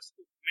 strikers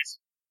to miss.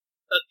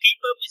 A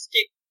keeper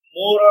mistake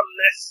more or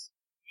less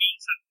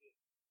means a goal.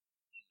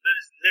 There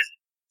is less.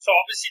 So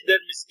obviously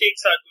their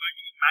mistakes are going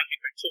to be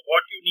magnified. So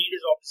what you need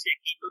is obviously a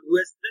keeper who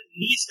has the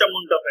least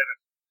amount of error.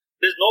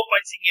 There's no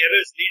point seeing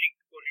errors leading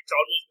to goal. It's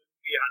almost going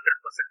to be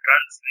 100%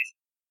 translation.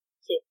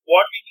 So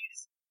what we need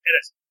is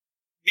errors,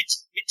 which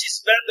is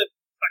where the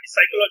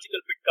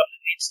psychological bit comes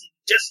in. It's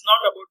just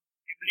not about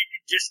ability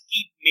to just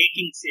keep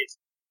making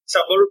saves. It's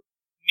about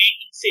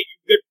making saves.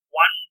 You get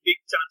one big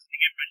chance in the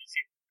game when you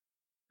save.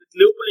 With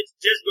Liverpool, it's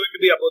just going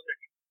to be about that.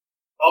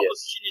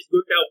 Opposition is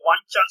going to have one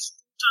chance,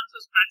 2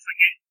 chances max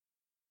again.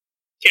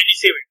 Can you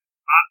save it?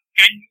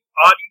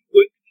 Are you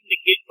going to be in the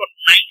game for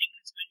 90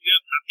 minutes when you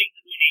have nothing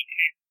to do in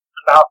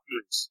 88.5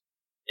 minutes?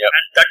 Yep.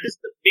 And that is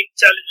the big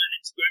challenge when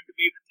it's going to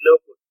be with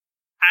Liverpool.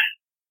 And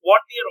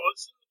what we are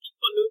also looking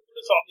for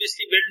Liverpool is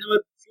obviously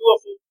whenever few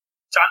of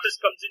chances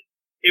comes in,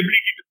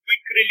 ability to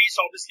quick release,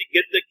 obviously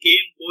get the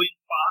game going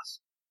fast.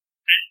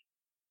 And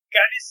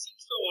Karius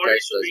seems to already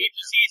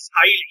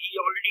he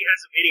already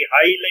has a very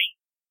high line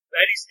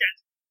where he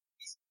stands.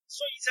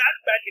 So he's had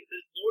a bad game.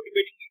 There's no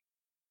debating it.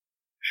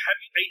 Have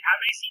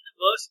I seen a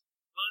worse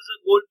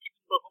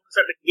goalkeeping performance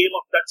at a game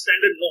of that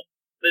standard? No.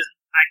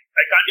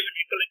 I can't even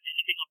recollect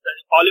anything of that.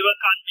 Oliver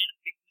Kahn made a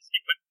big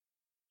mistake, but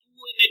 2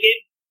 in a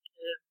game,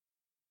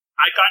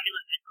 I can't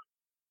even recollect.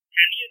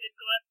 Can he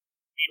recover?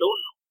 We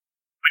don't know.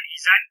 But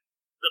he's had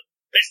the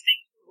best thing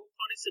to hope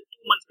for is a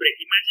 2 months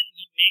break. Imagine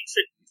he makes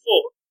it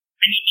before,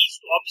 and he needs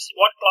to, obviously,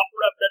 what Klopp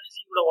would have done is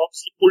he would have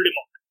obviously pulled him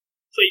out.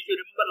 So if you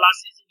remember last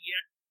season, he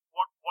had,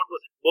 what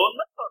was it,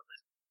 Bournemouth or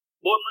West?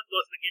 Bournemouth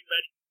was the game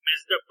where he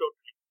messed up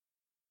totally.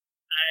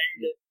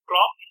 And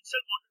Klopp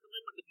himself wanted to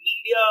win, but the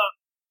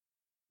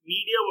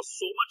media was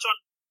so much on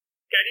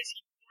Karius,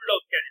 he pulled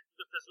out Karius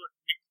because this was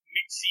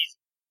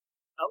mid-season.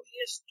 Now he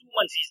has 2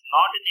 months, he's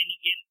not in any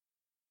game.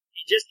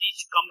 He just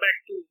needs to come back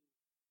to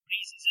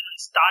pre-season and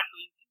start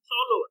doing things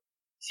all over.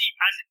 See,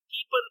 as a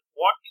keeper,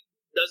 what you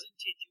do doesn't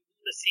change. You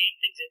do the same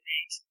things every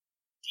day.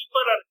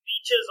 Keeper are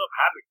creatures of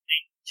habit.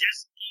 They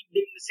just keep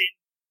doing the same.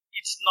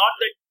 It's not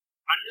that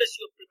unless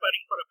you're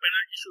preparing for a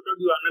penalty shootout,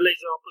 you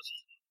analyze your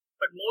opposition.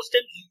 But most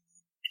times,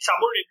 it's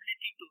about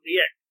ability to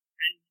react.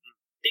 And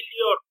till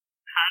your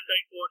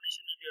hand-eye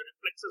coordination and your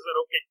reflexes are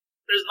okay,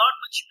 there's not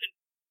much you can.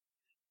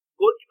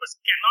 Goalkeepers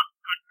cannot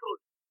control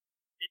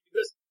it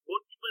because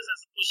goalkeepers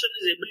as a position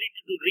is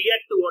ability to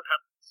react to what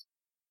happens.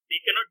 They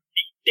cannot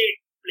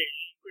dictate play.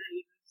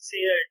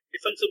 Say a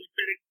defensive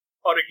midfielder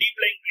or a deep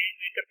lying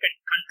playmaker can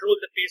control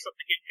the pace of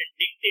the game, can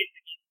dictate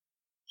the game.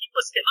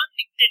 Keepers cannot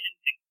dictate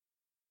anything.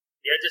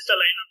 They are just a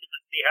line of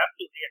defense. They have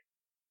to react.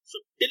 So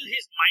till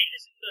his mind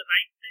is in the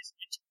right place,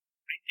 which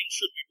I think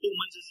should be 2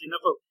 months is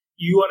enough.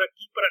 You are a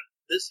keeper at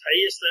this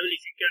highest level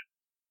if you can.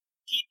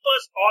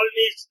 Keepers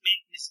always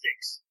make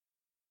mistakes.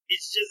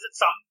 It's just that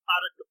some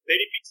are at a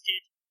very big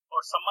stage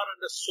or some are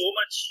under so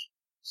much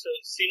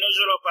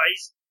cynosure of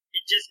ice,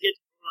 it just gets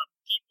run.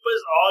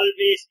 Keepers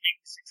always make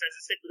mistakes, as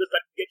I said, because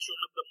that gets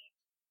shown up the most.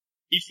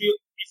 If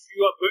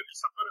you are going to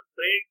suffer a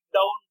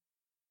breakdown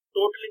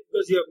totally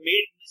because you have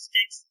made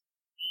mistakes,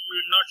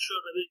 I'm not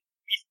sure whether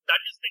if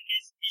that is the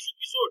case, he should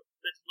be sold.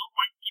 There's no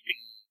point keeping.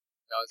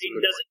 It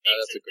doesn't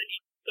make sense that he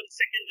becomes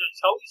second choice.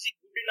 How is he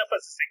good enough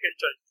as a second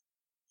choice?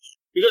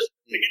 Because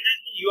second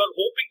choice, you are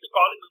hoping to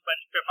call him up, and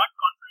if you're not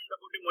confident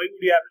about him, why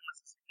would you have him as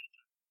a second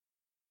choice?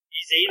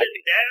 He's either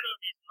there or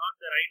he's not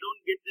there. I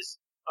don't get this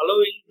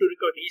allowing him to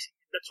recover.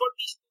 That's what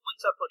these 2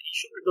 months are for. He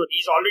should recover.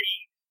 He's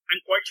already,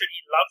 I'm quite sure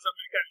he loves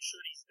America. I'm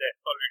sure he's there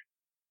already.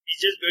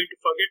 He's just going to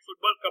forget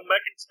football, come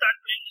back and start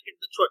playing again.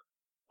 That's what.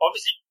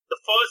 Obviously, the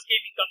first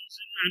game he comes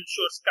in, I'm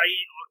sure Sky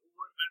or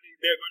whoever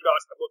they're going to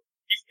ask about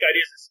if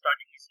Karius is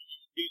starting.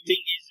 Do you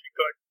think he's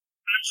recovered?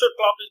 And I'm sure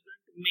Klopp is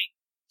going to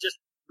just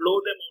blow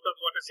them out of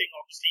the water, saying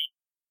obviously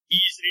he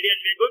is ready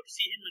and we're going to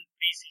see him in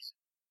pre-season.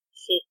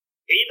 So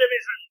either way,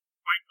 I'm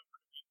quite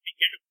comfortable if we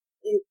get a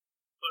good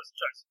first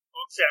choice.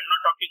 Obviously, I'm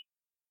not talking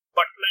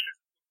Butland as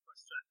a good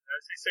first choice.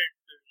 As I said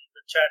in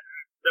the chat,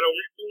 there are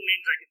only 2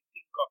 names I can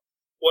think of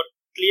who are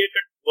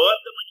clear-cut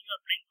worth the money you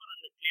are paying for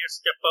and the clear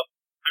step up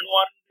and who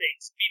are in the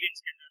experience.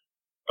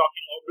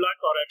 Talking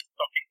Oblak or I'm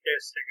talking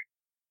Test again.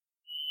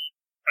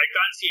 I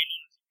can't see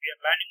anyone. We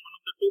are banning one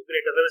of the 2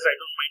 great. Otherwise, I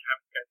don't mind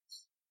having Karius.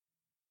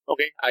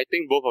 Okay, I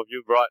think both of you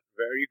brought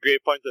very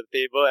great points to the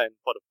table, and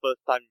for the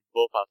first time,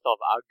 both are sort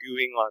of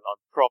arguing on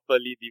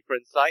properly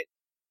different sides.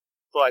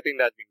 So I think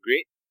that's been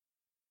great.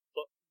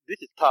 So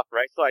this is tough,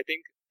 right? So I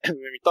think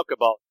when we talk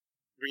about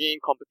bringing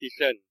in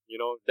competition,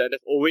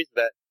 there's always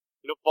that,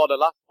 for the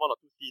last 1 or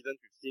 2 seasons,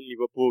 we've seen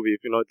Liverpool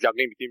with,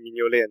 juggling between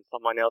Mignolet and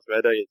someone else,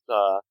 whether it's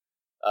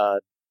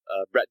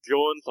Brad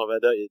Jones or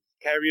whether it's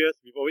Karius.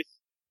 We've always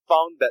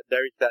found that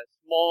there is that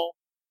small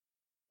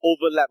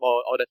overlap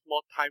or that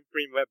small time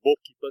frame where both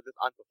keepers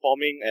aren't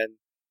performing and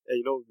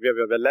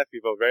we're left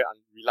with a very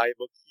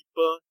unreliable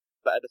keeper.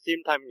 But at the same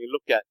time, you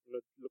look at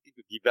looking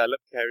to develop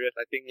Karius,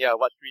 I think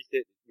what Sri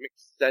said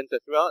makes sense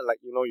as well.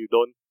 Like you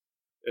don't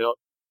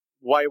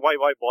why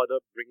bother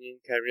bringing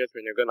Karius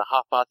when you're gonna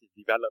half-ass his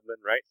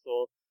development, right?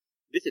 So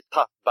this is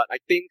tough, but I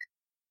think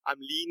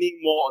I'm leaning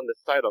more on the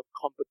side of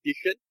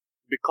competition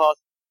because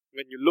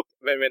when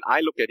I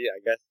look at it,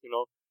 I guess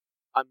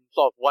I'm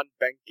sort of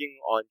banking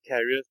on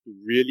Karius to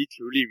really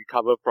truly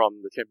recover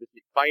from the Champions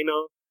League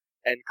final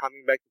and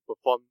coming back to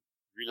perform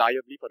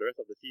reliably for the rest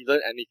of the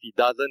season. And if he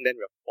doesn't, then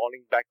we're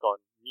falling back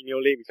on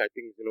Mignolet, which I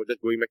think is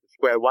just going back to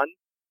square one.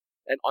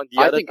 And on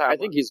the other side, I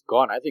think he's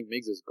gone. I think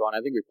Miggs is gone.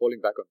 I think we're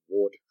falling back on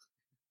Ward.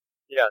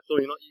 Yeah,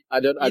 so I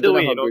don't know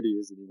how good he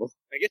is anymore.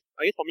 I guess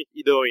for me,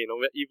 either way,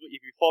 if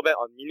we fall back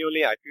on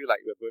Mignolet, I feel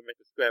like we're going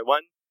back to square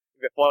one.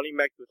 If we're falling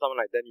back to someone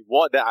like Danny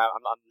Ward, then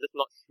I'm just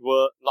not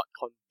sure, not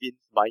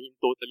convinced by him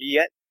totally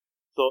yet.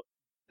 So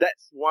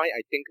that's why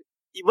I think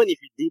even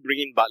if we do bring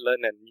in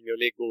Butland and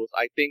Mignolet goes,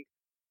 I think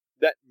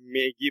that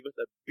may give us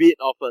a bit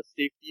of a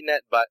safety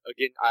net. But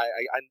again, I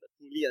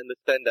fully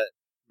understand that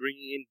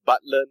bringing in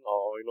Butland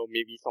or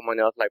maybe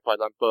someone else, like for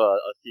example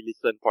a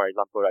Silison, for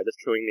example, right,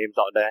 just throwing names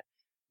out there,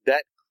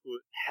 that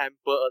could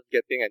hamper us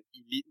getting an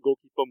elite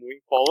goalkeeper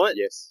moving forward.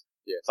 Yes.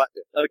 But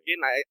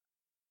again,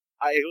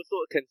 I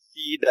also can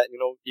see that,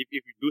 if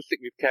we do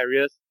stick with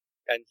Karius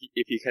and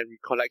if he can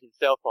recollect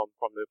himself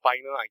from the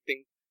final, I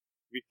think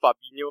with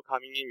Fabinho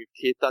coming in, with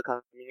Keita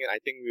coming in, I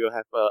think we'll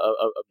have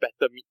a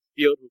better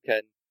midfield who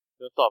can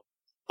sort of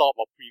stop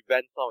or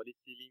prevent some of these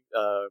silly,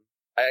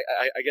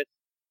 I guess,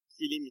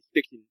 silly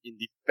mistakes in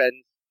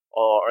defense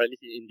or at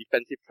least in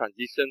defensive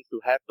transitions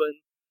to happen.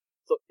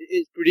 So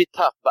it's pretty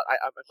tough, but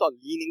I'm sort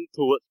of leaning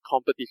towards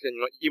competition.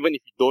 Even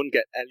if you don't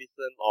get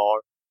Alisson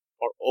or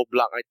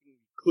Oblak, I think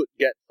we could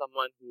get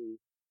someone who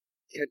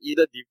can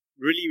either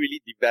really,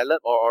 really develop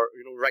or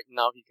right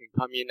now he can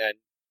come in and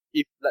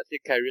if, let's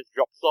say, Karius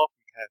drops off,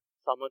 we have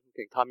someone who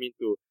can come in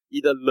to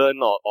either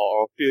learn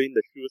or fill in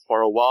the shoes for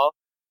a while.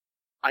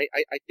 I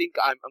think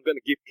I'm going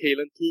to give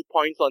Kalen 2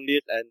 points on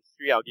this and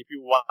Sri, I'll give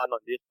you 1 on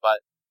this, but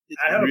it's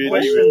I have really, a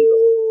question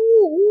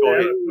though. Go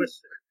ahead.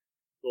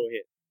 Go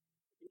ahead.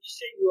 You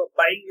say you are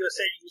buying you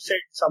said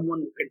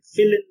someone who can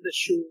fill in the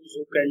shoes,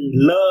 who can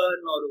learn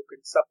or who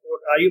can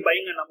support. Are you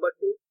buying a number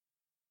 2?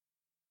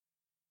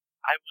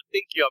 I would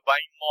think you are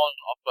buying more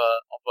of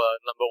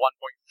a number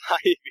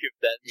 1.5 if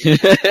that.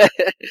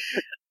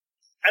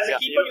 As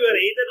a keeper, you are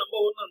either number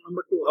 1 or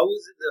number 2. How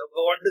is it?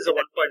 What is a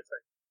 1.5?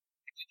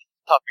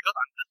 It's tough because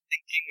I'm just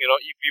thinking,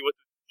 if we were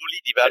to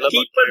fully develop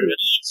a keeper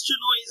needs to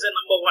know he's a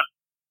number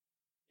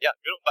 1. Yeah,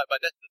 but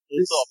that's the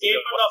total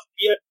of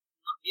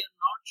we are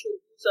not sure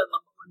who's our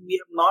number 1. We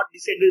have not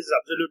decided is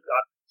absolute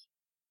garbage.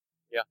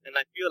 Yeah, and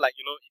I feel like,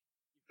 if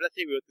let's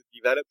say we were to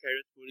develop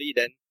carriers fully,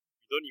 then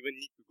we don't even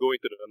need to go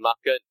into the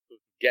market to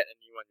get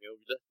anyone. We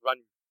just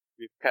run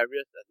with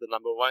carriers as the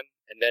number one,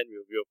 and then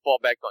we'll fall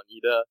back on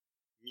either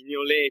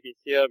Mignolet if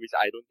he's here, which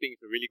I don't think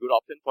is a really good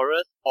option for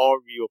us, or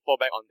we will fall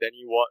back on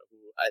Danny Ward,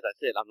 who, as I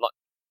said, I'm not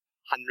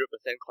 100%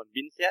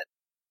 convinced yet.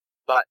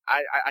 But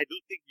I do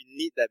think we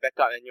need that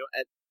backup, and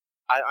and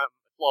I'm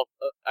sort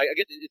of, I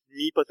guess it's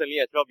me personally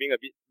as well being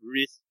a bit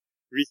risk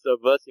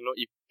averse.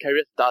 If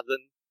Karius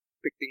doesn't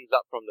pick things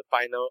up from the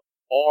final,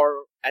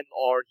 or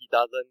he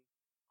doesn't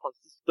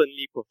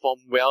consistently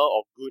perform well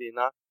or good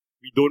enough,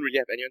 we don't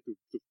really have anyone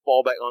to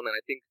fall back on, and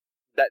I think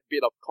that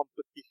bit of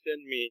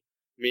competition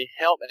may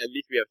help. At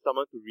least we have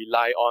someone to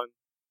rely on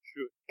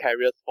should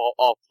Karius fall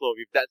off. So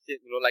with that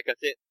said, like I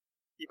said,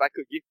 if I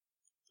could give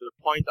the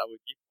points, I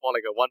would give more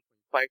like a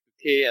 1.5 to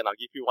K, and I'll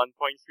give you 1.3.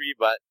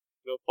 But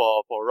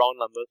for round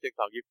number 6,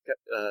 I'll give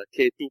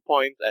K 2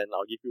 points, and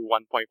I'll give you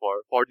 1 point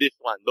for this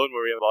one. Don't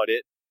worry about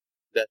it.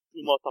 There's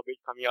 2 more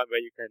topics coming up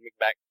where you can make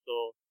back.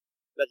 So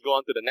let's go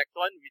on to the next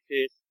one, which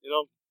is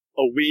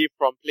away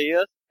from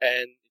players,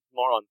 and it's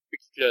more on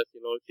fixtures.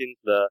 Since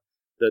the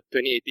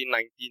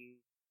 2018-19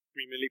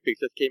 Premier League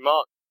fixtures came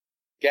out,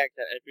 Gags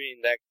and Entry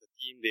Index, the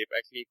team, they've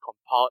actually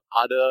compiled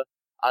other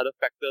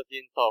factors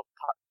in sort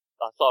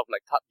of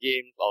like cup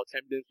games or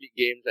Champions League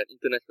games and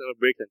international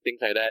breaks and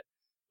things like that.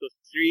 So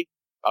 3,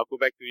 I'll go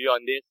back to you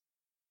on this.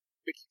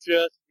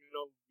 Fixtures,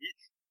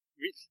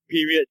 which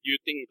period do you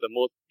think is the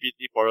most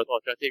busy for us, or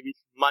should I say which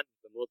month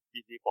is the most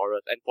busy for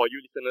us? And for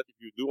you listeners, if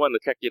you do want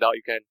to check it out,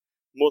 you can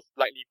most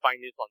likely find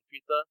this on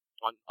Twitter,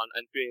 on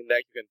Entry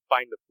Index. You can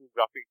find the full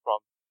graphic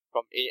from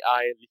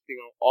AI listing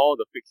all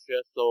the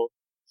fixtures. So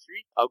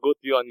 3, I'll go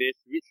to you on this.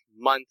 Which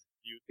month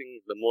do you think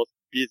is the most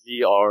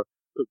busy or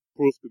could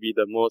prove to be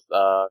the most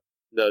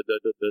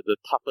the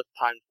toughest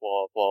time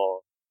for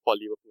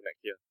Liverpool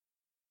next year?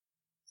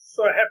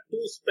 So I have 2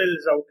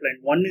 spells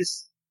outlined. One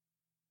is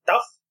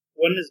tough,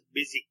 one is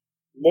busy.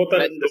 Both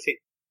are in the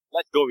same.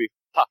 Let's go with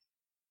tough.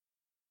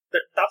 The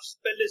tough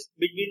spell is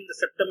between the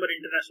September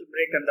international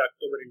break and the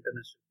October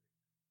international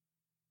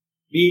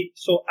break.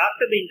 So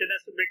after the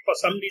international break, for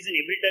some reason,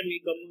 every time we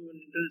come to an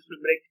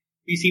international break,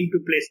 we seem to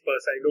play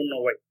Spurs. I don't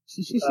know why.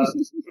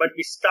 But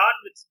we start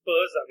with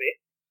Spurs away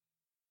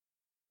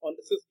on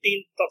the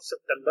 15th of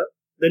September.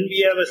 Then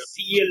we have a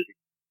CL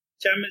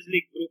Champions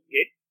League group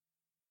game.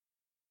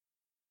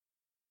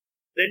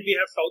 Then we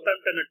have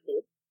Southampton at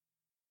home.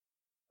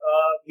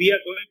 We are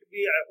going to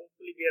be,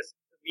 hopefully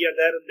we are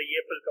there in the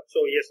EFL Cup.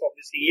 So yes,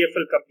 obviously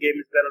EFL Cup game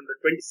is there on the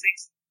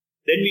 26th.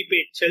 Then we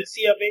play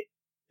Chelsea away.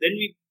 Then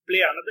we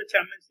play another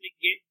Champions League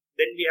game.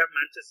 Then we have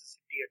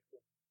Manchester City at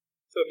home.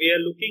 So we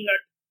are looking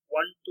at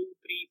 1, 2,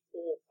 3,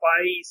 4,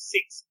 5,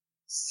 6,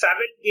 7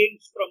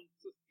 games from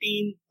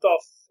 15th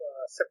of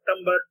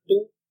September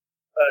to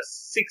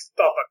 6th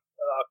of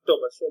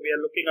October. So we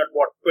are looking at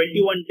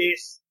 21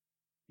 days.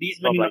 These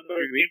many number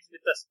of games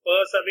with the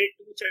Spurs away,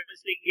 2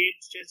 Champions League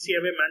games, Chelsea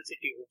away, Man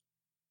City home.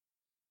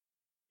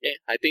 Yeah,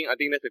 I think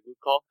that's a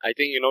good call. I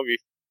think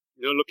with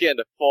looking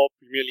at the 4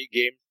 Premier League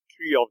games,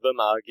 3 of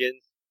them are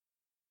against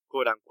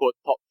quote unquote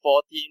top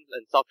 4 teams,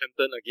 and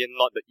Southampton again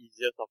not the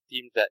easiest of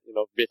teams that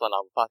based on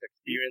our past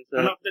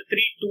experiences. One of the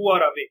 3, 2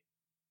 are away.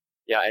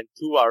 Yeah, and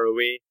 2 are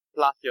away.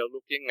 Plus, you're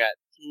looking at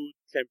 2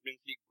 Champions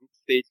League group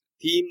stage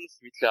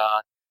teams, which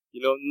are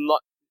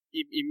not.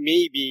 It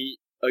may be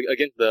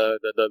against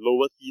the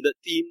lower seeded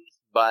teams,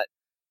 but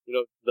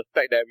the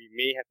fact that we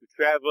may have to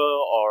travel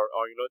or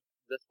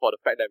just for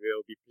the fact that we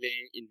will be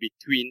playing in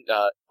between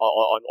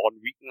on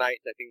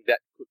weeknights, I think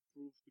that could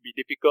prove to be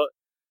difficult.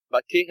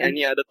 But King,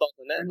 any other thoughts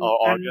on that?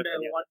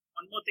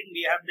 One more thing,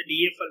 we have the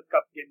EFL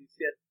Cup game. If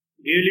we are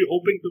really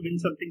hoping to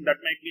win something, that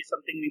might be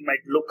something we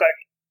might look at,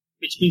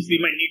 which means we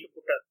might need to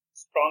put a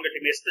stronger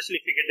team, especially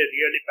if we get a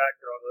really bad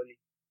draw early.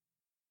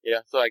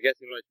 Yeah, so I guess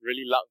it's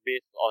really luck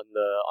based on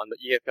the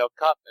EFL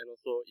Cup, and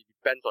also it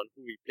depends on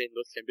who we play in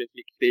those Champions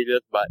League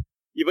stages. But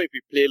even if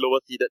we play lower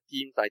seeded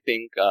teams, I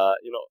think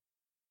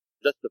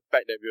just the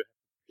fact that we have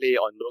to play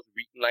on those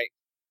weeknights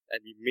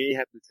and we may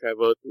have to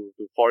travel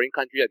to foreign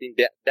country, I think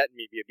that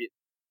may be a bit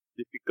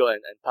difficult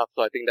and tough.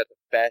 So I think that's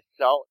a fair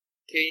shout.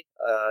 Okay,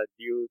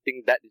 do you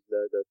think that is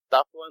the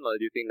tough one, or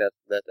do you think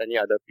there's any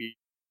other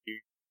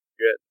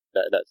period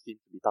that seems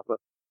to be tougher?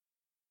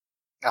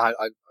 I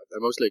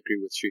mostly agree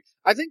with you.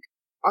 I think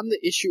on the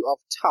issue of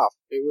tough,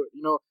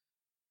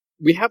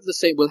 we'll have the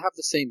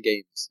same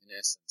games in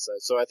essence.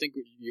 So I think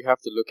you have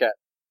to look at,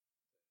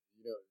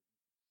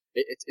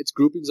 it's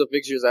groupings of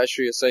fixtures, as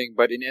you're saying,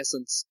 but in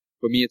essence,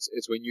 for me,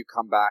 it's when you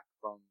come back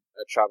from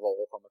a travel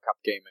or from a cup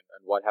game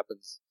and what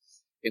happens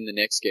in the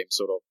next game,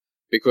 sort of,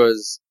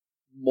 because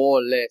more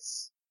or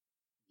less,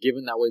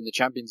 given that we're in the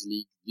Champions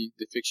League,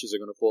 the fixtures are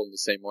going to fall in the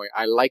same way.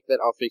 I like that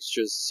our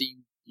fixtures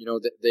seem,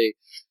 that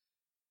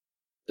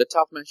the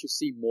tough matches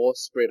seem more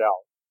spread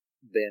out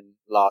than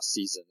last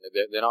season.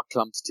 They're not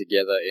clumped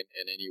together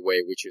in any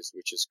way, which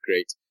is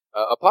great.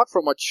 Apart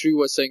from what Shu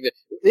was saying, that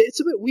it's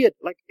a bit weird.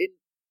 Like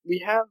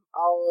we have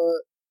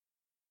our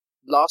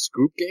last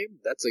group game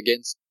that's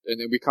against,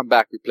 and then we come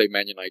back, we play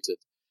Man United,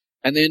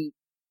 and then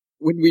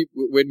when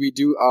we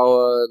do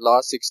our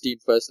last 16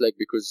 first leg,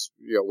 because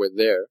we're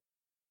there,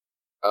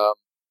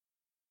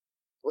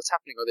 what's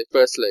happening on the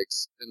first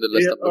legs in the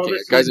list I'm looking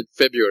at? Guys, in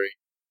February.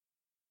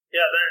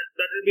 Yeah,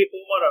 that will be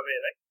home or away,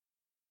 right?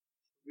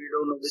 We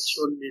don't know which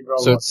one we draw.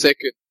 So it's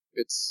second.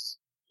 It's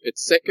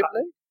second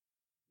leg?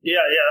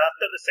 Yeah.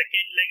 After the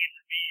second leg, it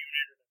will be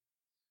United.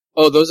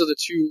 Oh, those are the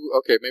two.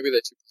 Okay, maybe they're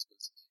two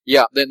principles.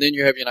 Yeah, then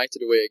you have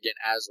United away again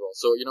as well.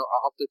 So,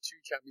 after two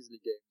Champions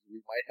League games,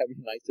 we might have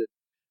United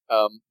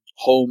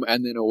home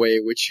and then away,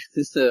 which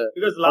is a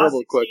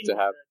horrible quirk to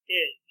have.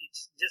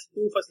 It's just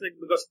two first legs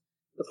because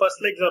the first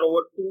legs are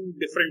over 2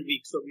 different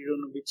weeks, so we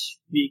don't know which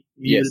week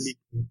we will be.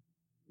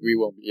 We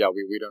won't. Yeah,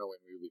 we don't know when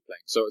we will be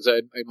playing. So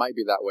it might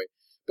be that way.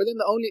 But then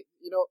the only,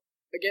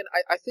 again,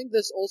 I think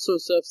this also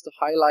serves to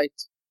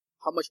highlight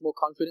how much more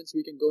confidence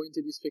we can go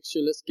into these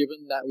fixture lists,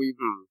 given that we've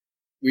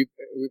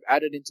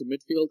added into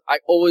midfield. I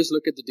always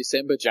look at the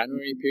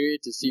December-January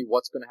period to see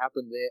what's going to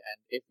happen there, and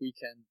if we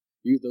can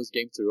use those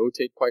games to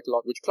rotate quite a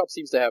lot, which club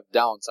seems to have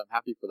down, so I'm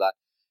happy for that.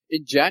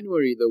 In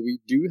January, though, we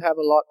do have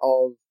a lot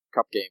of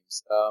cup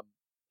games,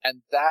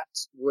 and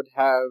that would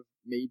have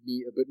made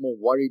me a bit more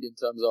worried in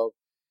terms of,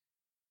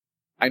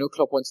 I know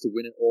Klopp wants to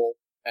win it all,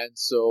 and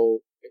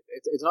so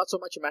it's not so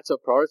much a matter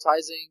of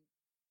prioritizing,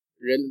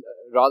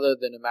 rather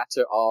than a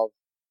matter of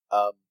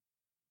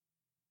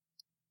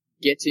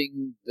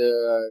getting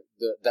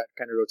that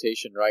kind of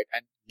rotation right.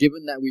 And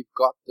given that we've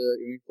got the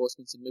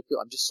reinforcements in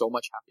midfield, I'm just so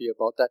much happier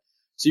about that.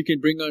 So you can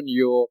bring on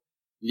your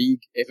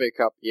League, FA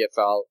Cup,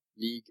 EFL,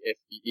 League,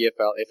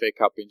 EFL, FA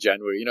Cup in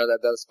January.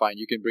 That's fine.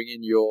 You can bring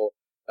in your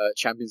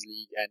Champions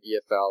League and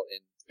EFL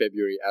in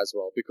February as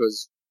well,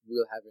 because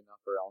we'll have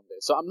enough around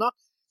there. So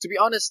to be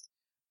honest,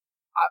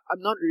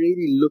 I'm not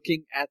really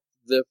looking at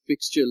the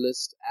fixture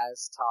list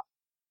as tough,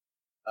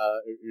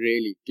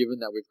 really, given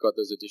that we've got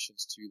those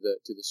additions to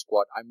the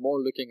squad. I'm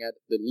more looking at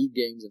the league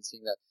games and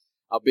seeing that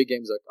our big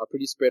games are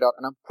pretty spread out,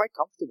 and I'm quite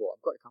comfortable. I'm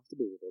quite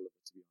comfortable with all of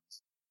it, to be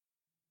honest.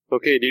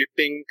 Okay, do you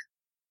think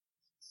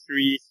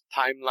 3's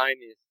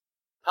timeline is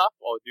tough,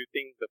 or do you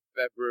think the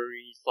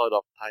February sort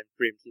of time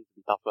frame seems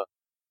to be tougher?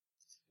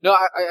 No,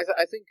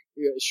 I think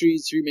Sri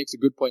makes a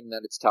good point in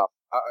that it's tough.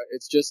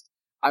 It's just,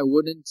 I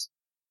would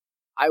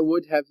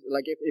have,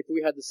 like, if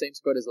we had the same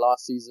squad as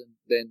last season,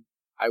 then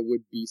I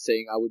would be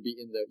saying I would be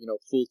in the,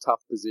 full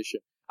tough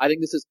position. I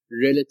think this is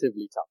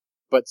relatively tough,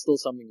 but still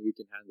something we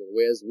can handle.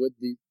 Whereas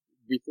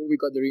before we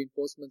got the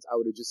reinforcements, I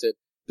would have just said,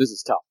 this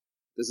is tough.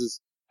 This is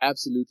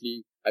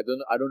absolutely, I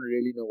don't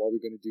really know what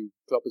we're going to do.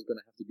 Klopp is going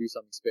to have to do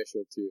something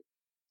special to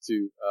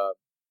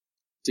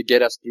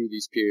get us through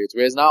these periods.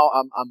 Whereas now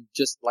I'm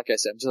just, like I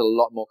said, I'm just a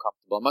lot more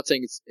comfortable. I'm not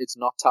saying it's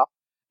not tough.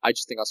 I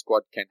just think our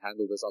squad can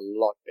handle this a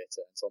lot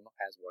better, and so I'm not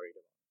as worried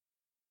about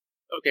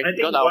it. Okay. I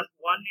think one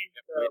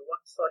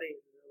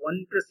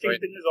interesting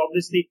thing is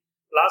obviously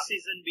last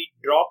season we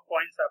dropped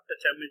points after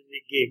Champions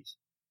League games,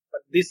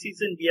 but this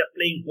season we are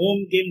playing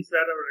home games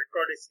where our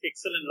record is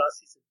excellent last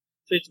season.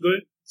 So it's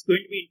going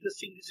to be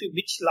interesting to see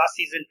which last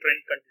season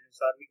trend continues.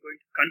 Are we going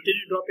to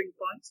continue dropping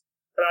points,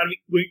 or are we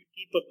going to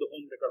keep up the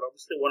home record?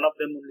 Obviously, one of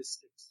them only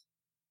sticks.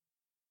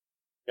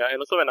 Yeah,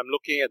 and also when I'm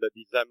looking at the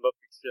December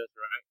fixtures,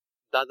 right,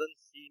 doesn't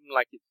seem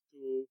like it's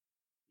too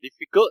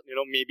difficult,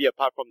 maybe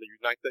apart from the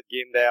United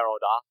game there or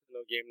the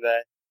Arsenal game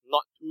there.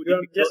 Not too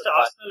difficult. Just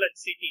Arsenal and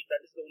City,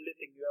 that is the only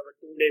thing. You have a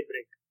 2-day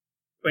break.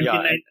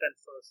 29th and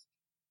 1st.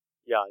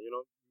 Yeah, we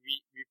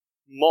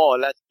more or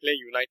less play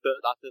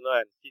United, Arsenal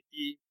and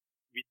City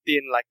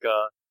within like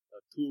a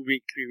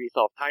 2-week, 3 weeks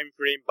of time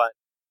frame, but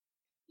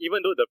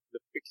even though the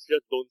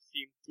fixtures don't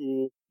seem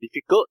too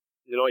difficult,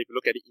 if you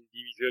look at it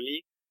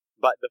individually,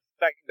 but the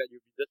fact that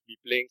you'll just be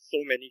playing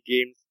so many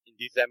games in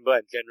December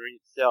and January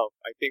itself,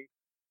 I think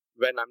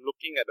when I'm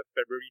looking at the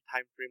February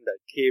time frame that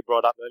Kay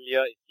brought up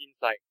earlier, it seems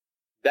like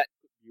that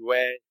could be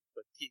where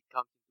fatigue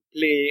comes into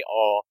play,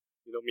 or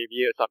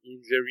maybe some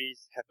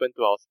injuries happen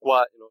to our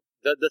squad.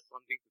 That's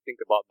something to think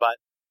about. But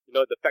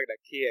the fact that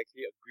Kay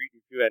actually agreed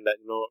with you, and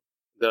that the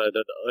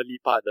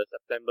early part, the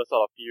September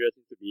sort of period,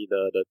 seems to be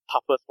the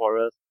toughest for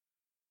us.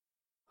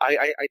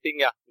 I think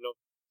 3,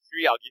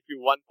 I'll give you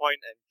 1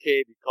 point, and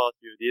Kay, because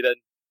you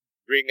didn't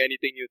bring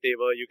anything to the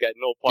table, you get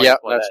no points.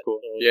 Yeah, for that's that. cool.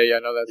 So,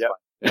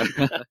 That's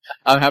fine.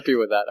 I'm happy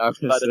with that.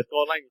 But the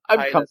scoreline is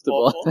I'm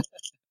comfortable.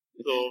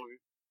 So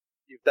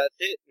if that's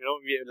it,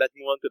 let's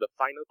move on to the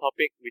final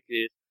topic, which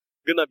is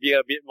gonna be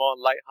a bit more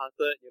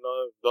lighthearted.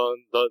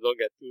 Don't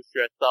get too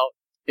stressed out.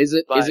 Is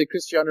it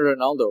Cristiano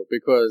Ronaldo?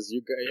 Because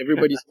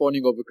everybody's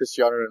fawning over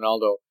Cristiano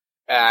Ronaldo,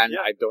 and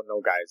I don't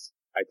know, guys.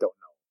 I don't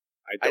know.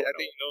 I think when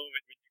you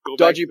go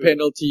dodgy back to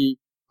penalty,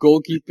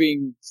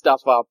 goalkeeping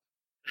stuff up,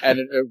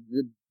 and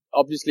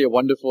obviously a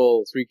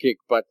wonderful free kick.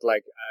 But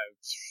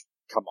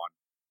come on,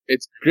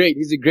 it's great.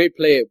 He's a great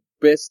player,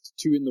 best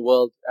 2 in the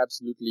world,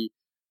 absolutely.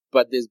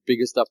 But there's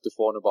bigger stuff to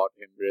fawn about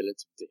him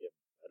relative to him.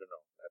 I don't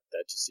know.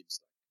 That just seems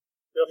like.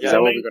 Is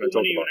that what we're going to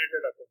talk about?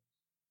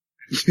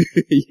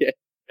 Yeah.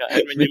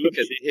 And when you look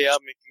at De Gea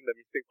making the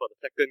mistake for the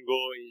second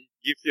goal, it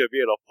gives you a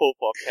bit of hope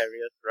for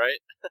carriers,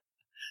 right?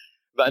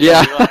 But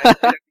yeah. I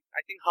think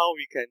I think how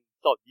we can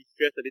sort of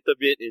de-stress a little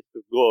bit is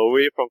to go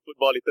away from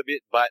football a little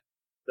bit. But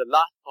the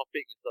last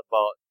topic is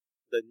about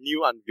the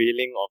new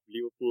unveiling of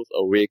Liverpool's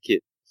away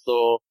kit.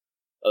 So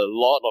a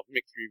lot of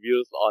mixed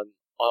reviews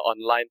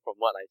online from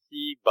what I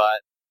see, but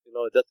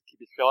just to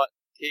keep it short,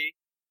 okay,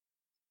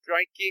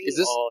 striking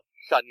or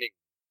shunning?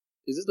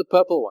 Is this the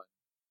purple one?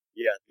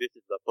 Yeah, this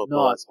is the purple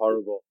No, one. it's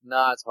horrible.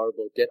 Nah, it's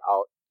horrible. Get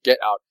out. Get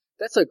out.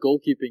 That's a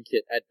goalkeeping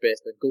kit at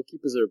best, and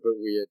goalkeepers are a bit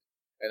weird,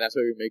 and that's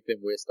why we make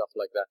them wear stuff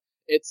like that.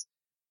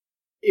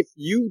 If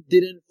you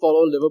didn't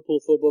follow Liverpool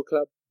Football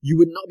Club, you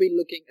would not be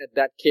looking at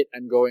that kit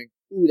and going,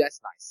 ooh,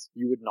 that's nice.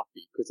 You would not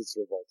be, because it's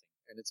revolting,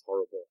 and it's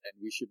horrible, and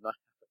we should not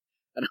have it.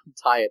 And I'm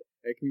tired.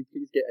 And can we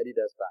please get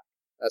Adidas back?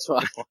 That's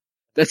what I want.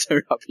 That's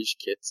a rubbish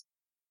kit.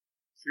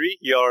 Three,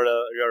 you're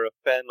a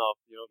fan of,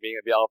 being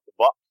a bit out of the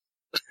box.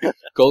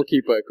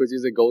 Goalkeeper, because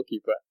he's a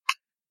goalkeeper.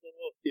 So,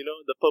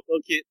 the purple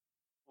kit,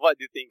 what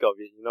do you think of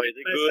it? Is it my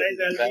good? size,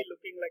 I'll Is it be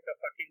looking like a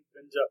fucking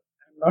ninja.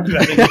 I'm not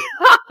wearing it.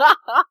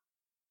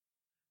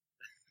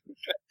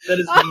 There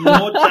is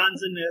no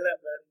chance in hell I'm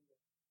wearing it.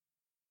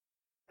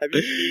 Have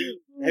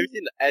you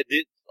seen the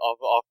edits of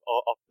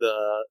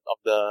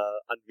the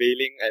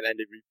unveiling and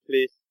they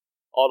replaced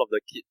all of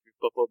the kits with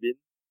purple bin?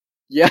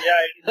 Yeah,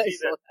 I didn't see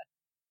that.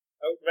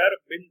 I would wear a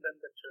bin than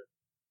that shirt.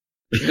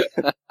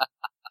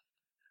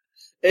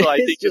 So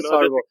I think just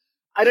horrible.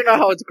 I don't know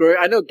how it's growing.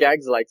 I know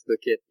Gags likes the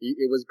kit.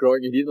 It was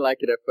growing. He didn't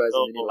like it at first,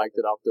 and then he liked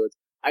it afterwards.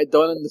 I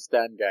don't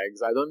understand,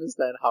 Gags. I don't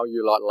understand how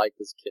you lot like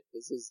this kit.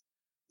 This is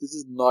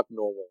not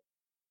normal.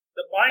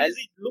 The point is,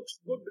 it looks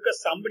good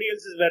because somebody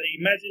else is wearing.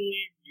 Imagine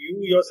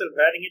you yourself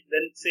wearing it,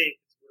 then say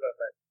it's good or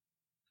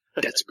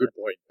bad. That's a good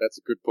point.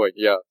 That's a good point.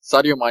 Yeah,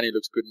 Sadio Mane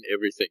looks good in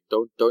everything.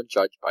 Don't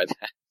judge by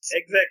that.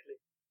 Exactly.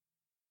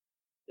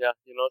 Yeah,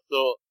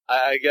 so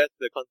I guess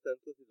the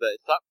consensus is that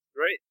it sucks,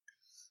 right?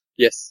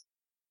 Yes.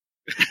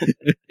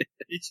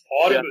 It's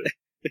horrible.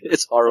 Yeah.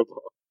 It's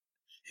horrible.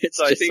 It's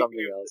so just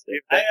something else.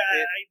 I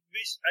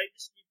wish we,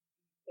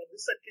 for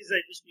this at least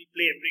I wish we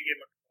play every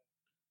game at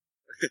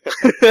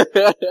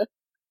home.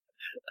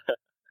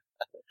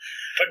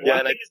 But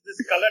one thing is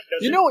this color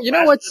doesn't. You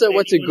know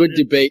what's a good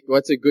debate?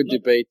 What's a good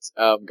debate,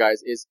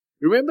 guys? Is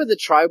remember the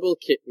tribal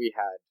kit we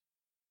had,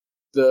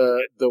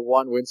 the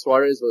one when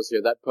Suarez was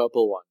here, that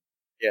purple one.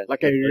 Yeah.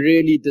 Like I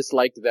really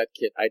disliked that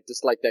kit. I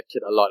disliked that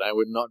kit a lot. I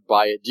would not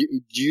buy it. Do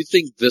you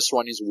think this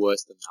one is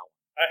worse than that one?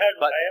 I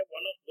have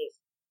one of those.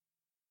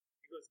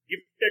 It was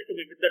gifted to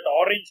me with that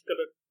orange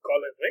color,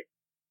 right?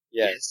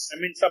 Yes.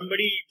 I mean,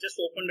 somebody just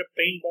opened a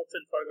paint box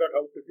and forgot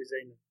how to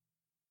design it.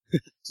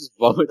 Just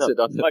vomits it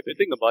on the If you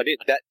think about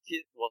it, that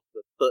kit was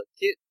the third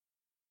kit.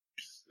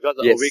 Because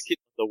the away kit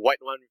was the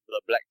white one with the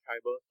black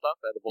tribal stuff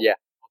at the bottom.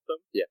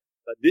 Yeah.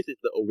 But this is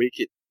the away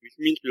kit, which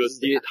means we will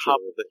see it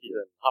half of the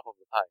season, half of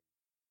the time.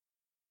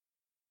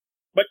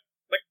 But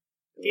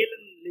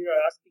Kalen, we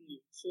were asking you.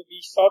 So we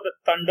saw the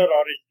Thunder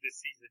Orange this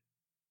season,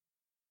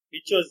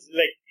 which was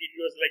like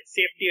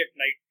safety at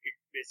night kit,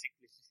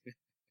 basically.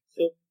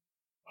 So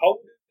how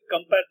do you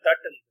compare that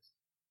and this?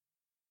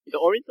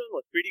 The orange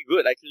one was pretty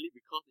good actually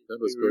because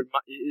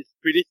it's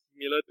pretty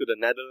similar to the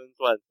Netherlands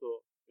one. So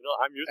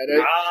I'm used to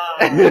it.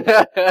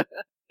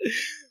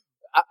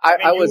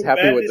 I was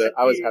happy with the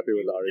orange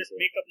one. Just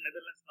make up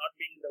Netherlands not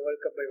being in the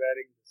World Cup by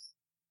wearing this.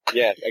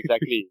 Yes,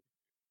 exactly.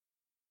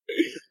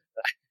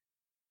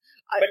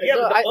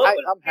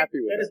 I'm happy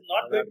with it. There is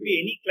not going to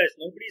be any clash.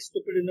 Nobody is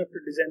stupid enough to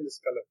design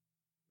this color.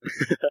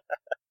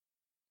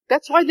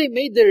 That's why they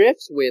made the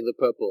refs wear the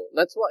purple.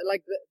 That's why,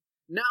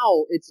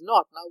 now it's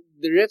not. Now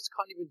the refs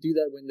can't even do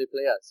that when they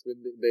play us,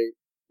 when they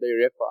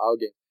ref for our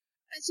game.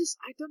 It's just,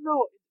 I don't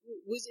know.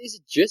 Is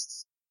it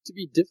just to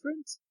be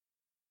different?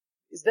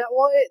 Is that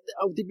why?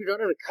 Did we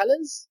run out of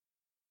colors?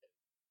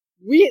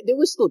 They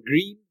were still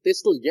green. They're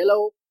still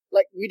yellow.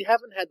 Like, we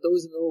haven't had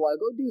those in a little while.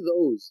 Go do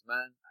those,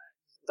 man.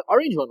 The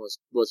orange one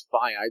was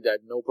fine. I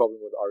had no problem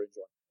with the orange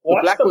one.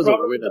 What's the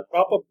problem with the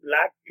proper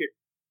black kit?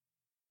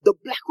 The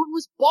black one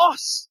was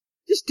boss.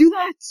 Just do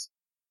that.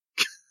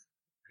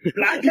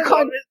 Black is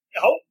always,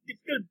 how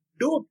difficult,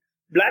 dude.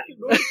 Black you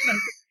don't even have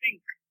to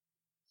think.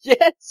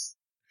 Yes.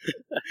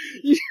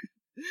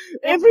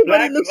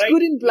 Everybody looks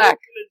good in black.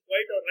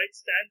 White or right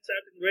stands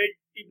out in red,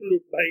 people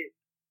would buy it.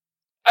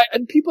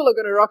 And people are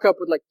gonna rock up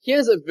with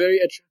here's a very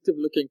attractive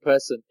looking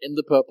person in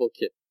the purple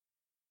kit.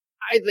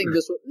 I think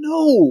this one,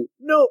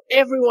 no,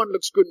 everyone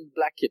looks good in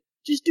black kit.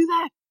 Just do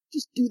that.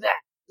 This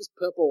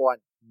purple one,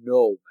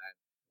 no, man.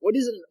 What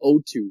is it an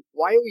ode to?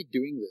 Why are we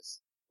doing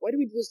this? Why do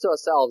we do this to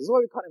ourselves? This is why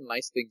we call him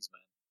nice things,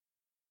 man.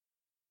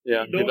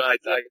 Yeah,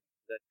 that's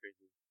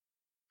crazy.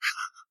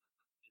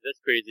 That's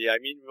crazy. I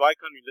mean, why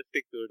can't we just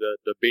stick to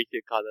the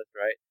basic colors,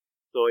 right?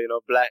 So,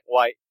 black,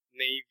 white,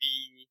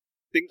 navy,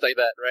 things like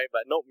that, right?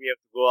 But no, we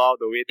have to go out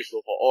the way to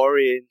go for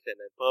orange and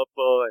then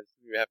purple, and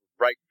soon we have a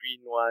bright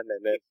green one,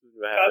 and then soon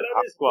we have an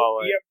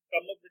aqua one. We have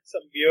come up with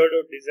some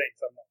weirdo design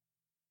somehow.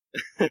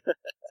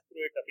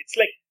 Screw it up. It's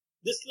like,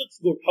 this looks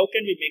good. How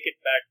can we make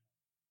it bad?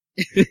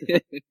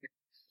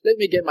 Let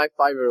me get my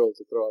 5-year-old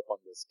to throw up on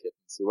this kit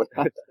and see what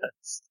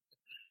happens.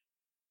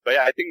 But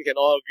yeah, I think we can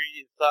all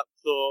agree it's up.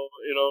 So,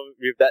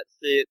 with that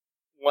said,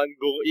 one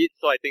goal each.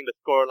 So I think the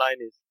scoreline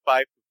is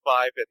 5-5.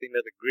 I think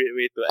that's a great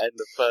way to end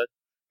the first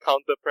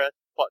CounterPress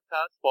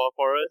podcast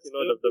for us.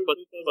 The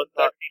first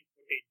part.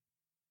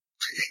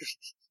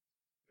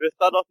 We'll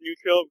start off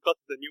neutral because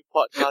it's a new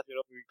podcast,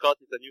 because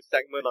it's a new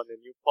segment on the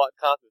new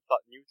podcast. We'll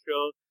start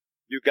neutral.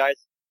 You guys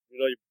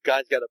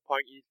get a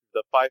point each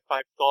with the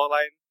 5-5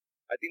 scoreline.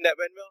 I think that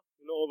went well,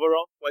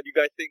 overall. What do you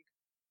guys think?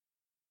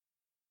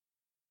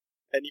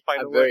 Any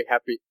final I'm very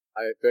happy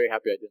I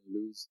didn't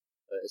lose,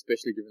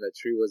 especially given that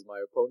Sri was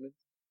my opponent.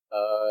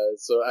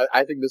 So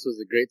I think this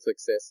was a great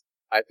success.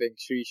 I think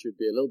Sri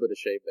should be a little bit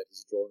ashamed that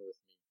he's drawn with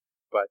me.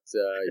 But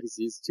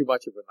he's too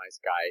much of a nice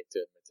guy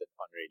to admit it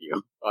on radio,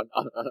 on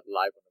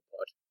live on the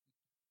pod.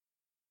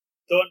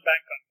 Don't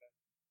bank on that.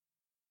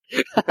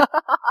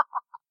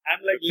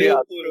 I'm like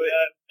Liverpool.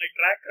 My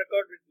track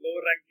record with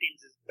low-ranked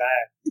teams is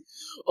bad.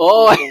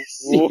 Oh, I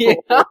see.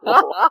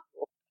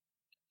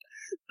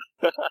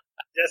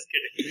 Just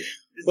kidding.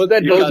 Well,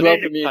 that bodes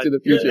well for me into the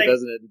future,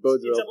 doesn't it? It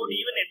bodes well. It's about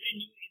even every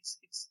news.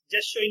 It's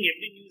just showing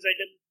every news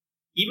item.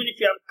 Even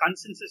if you have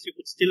consensus, you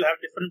could still have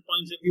different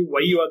points of view. Why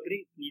you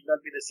agree need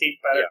not be the same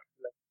paradigm.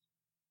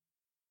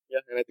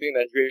 Yeah, and I think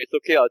that's great. It's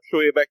okay. I'll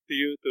throw it back to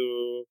you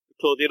to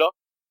close it off.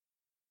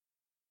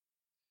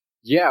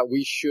 Yeah,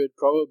 we should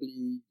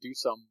probably do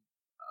some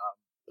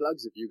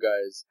plugs if you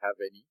guys have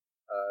any.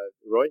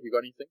 Roy, you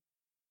got anything?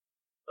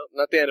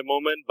 Nothing at the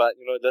moment, but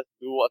just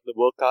do watch the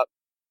World Cup.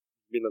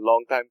 It's been a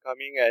long time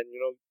coming, and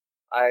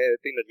I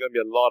think there's going to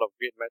be a lot of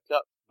great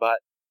matchups. But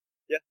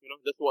yeah,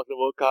 just watch the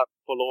World Cup,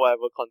 follow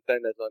whatever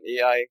content that's on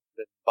AI.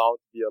 There's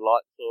bound to be a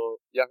lot. So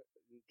yeah,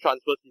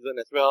 transfer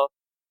season as well.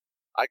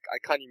 I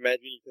can't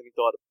imagine listening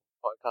to all the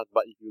podcasts,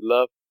 but if you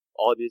love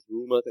all these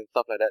rumors and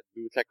stuff like that,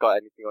 do check out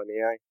anything on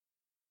AI.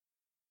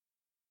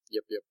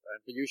 Yep.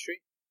 And for you,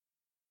 Sri?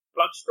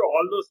 Plugs to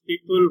all those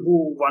people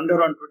who wonder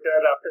on Twitter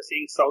after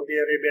seeing Saudi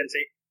Arabia and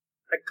say,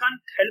 I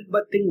can't help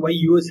but think why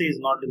USA is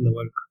not in the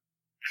World Cup.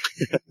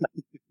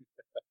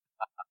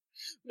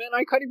 Man,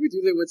 I can't even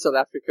do that with South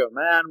Africa.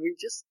 Man, we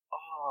just,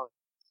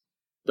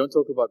 don't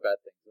talk about bad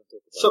things.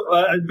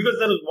 Because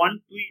there was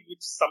one tweet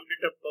which summed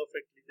it up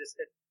perfectly. They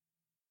said,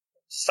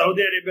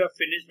 Saudi Arabia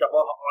finished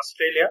above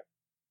Australia.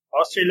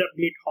 Australia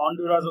beat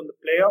Honduras on the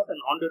playoff, and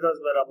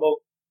Honduras were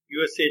above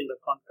USA in the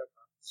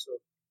CONCACAF.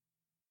 So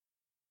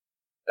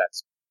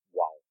that's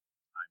wow.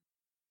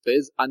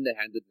 There's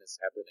underhandedness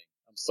happening.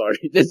 I'm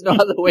sorry. There's no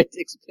other way to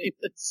explain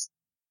this.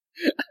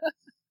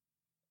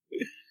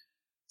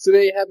 So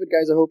there you have it,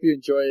 guys. I hope you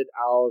enjoyed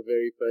our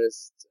very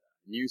first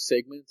new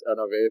segment and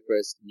our very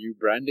first new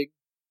branding.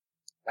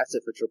 That's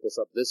it for Triple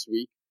Sub this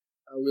week.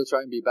 We'll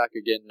try and be back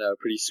again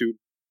pretty soon,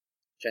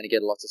 trying to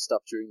get lots of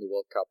stuff during the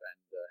World Cup and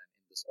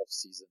in this off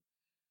season.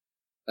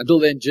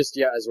 Until then,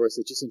 as Roy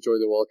said, just enjoy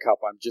the World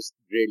Cup. I'm just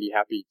really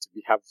happy to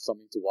have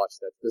something to watch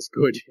that's this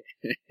good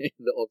in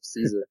the off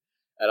season,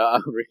 and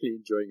I'm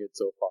really enjoying it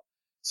so far.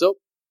 So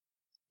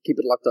keep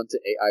it locked onto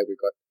AI. We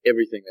got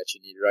everything that you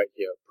need right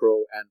here,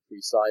 pro and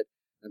free side.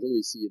 Until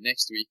we see you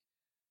next week,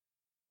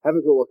 have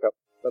a good World Cup.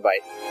 Bye-bye.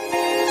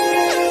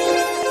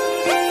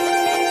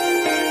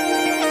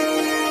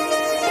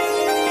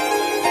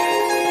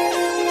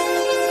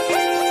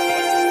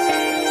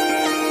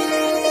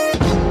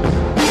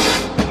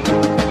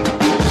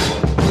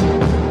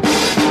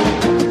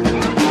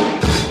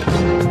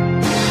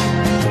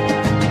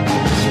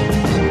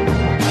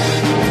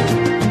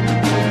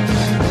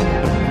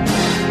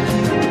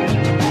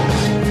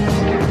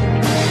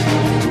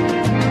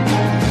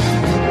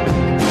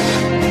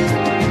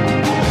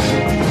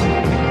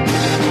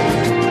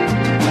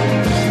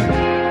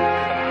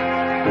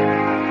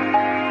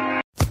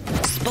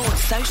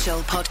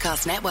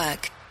 Podcast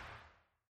Network.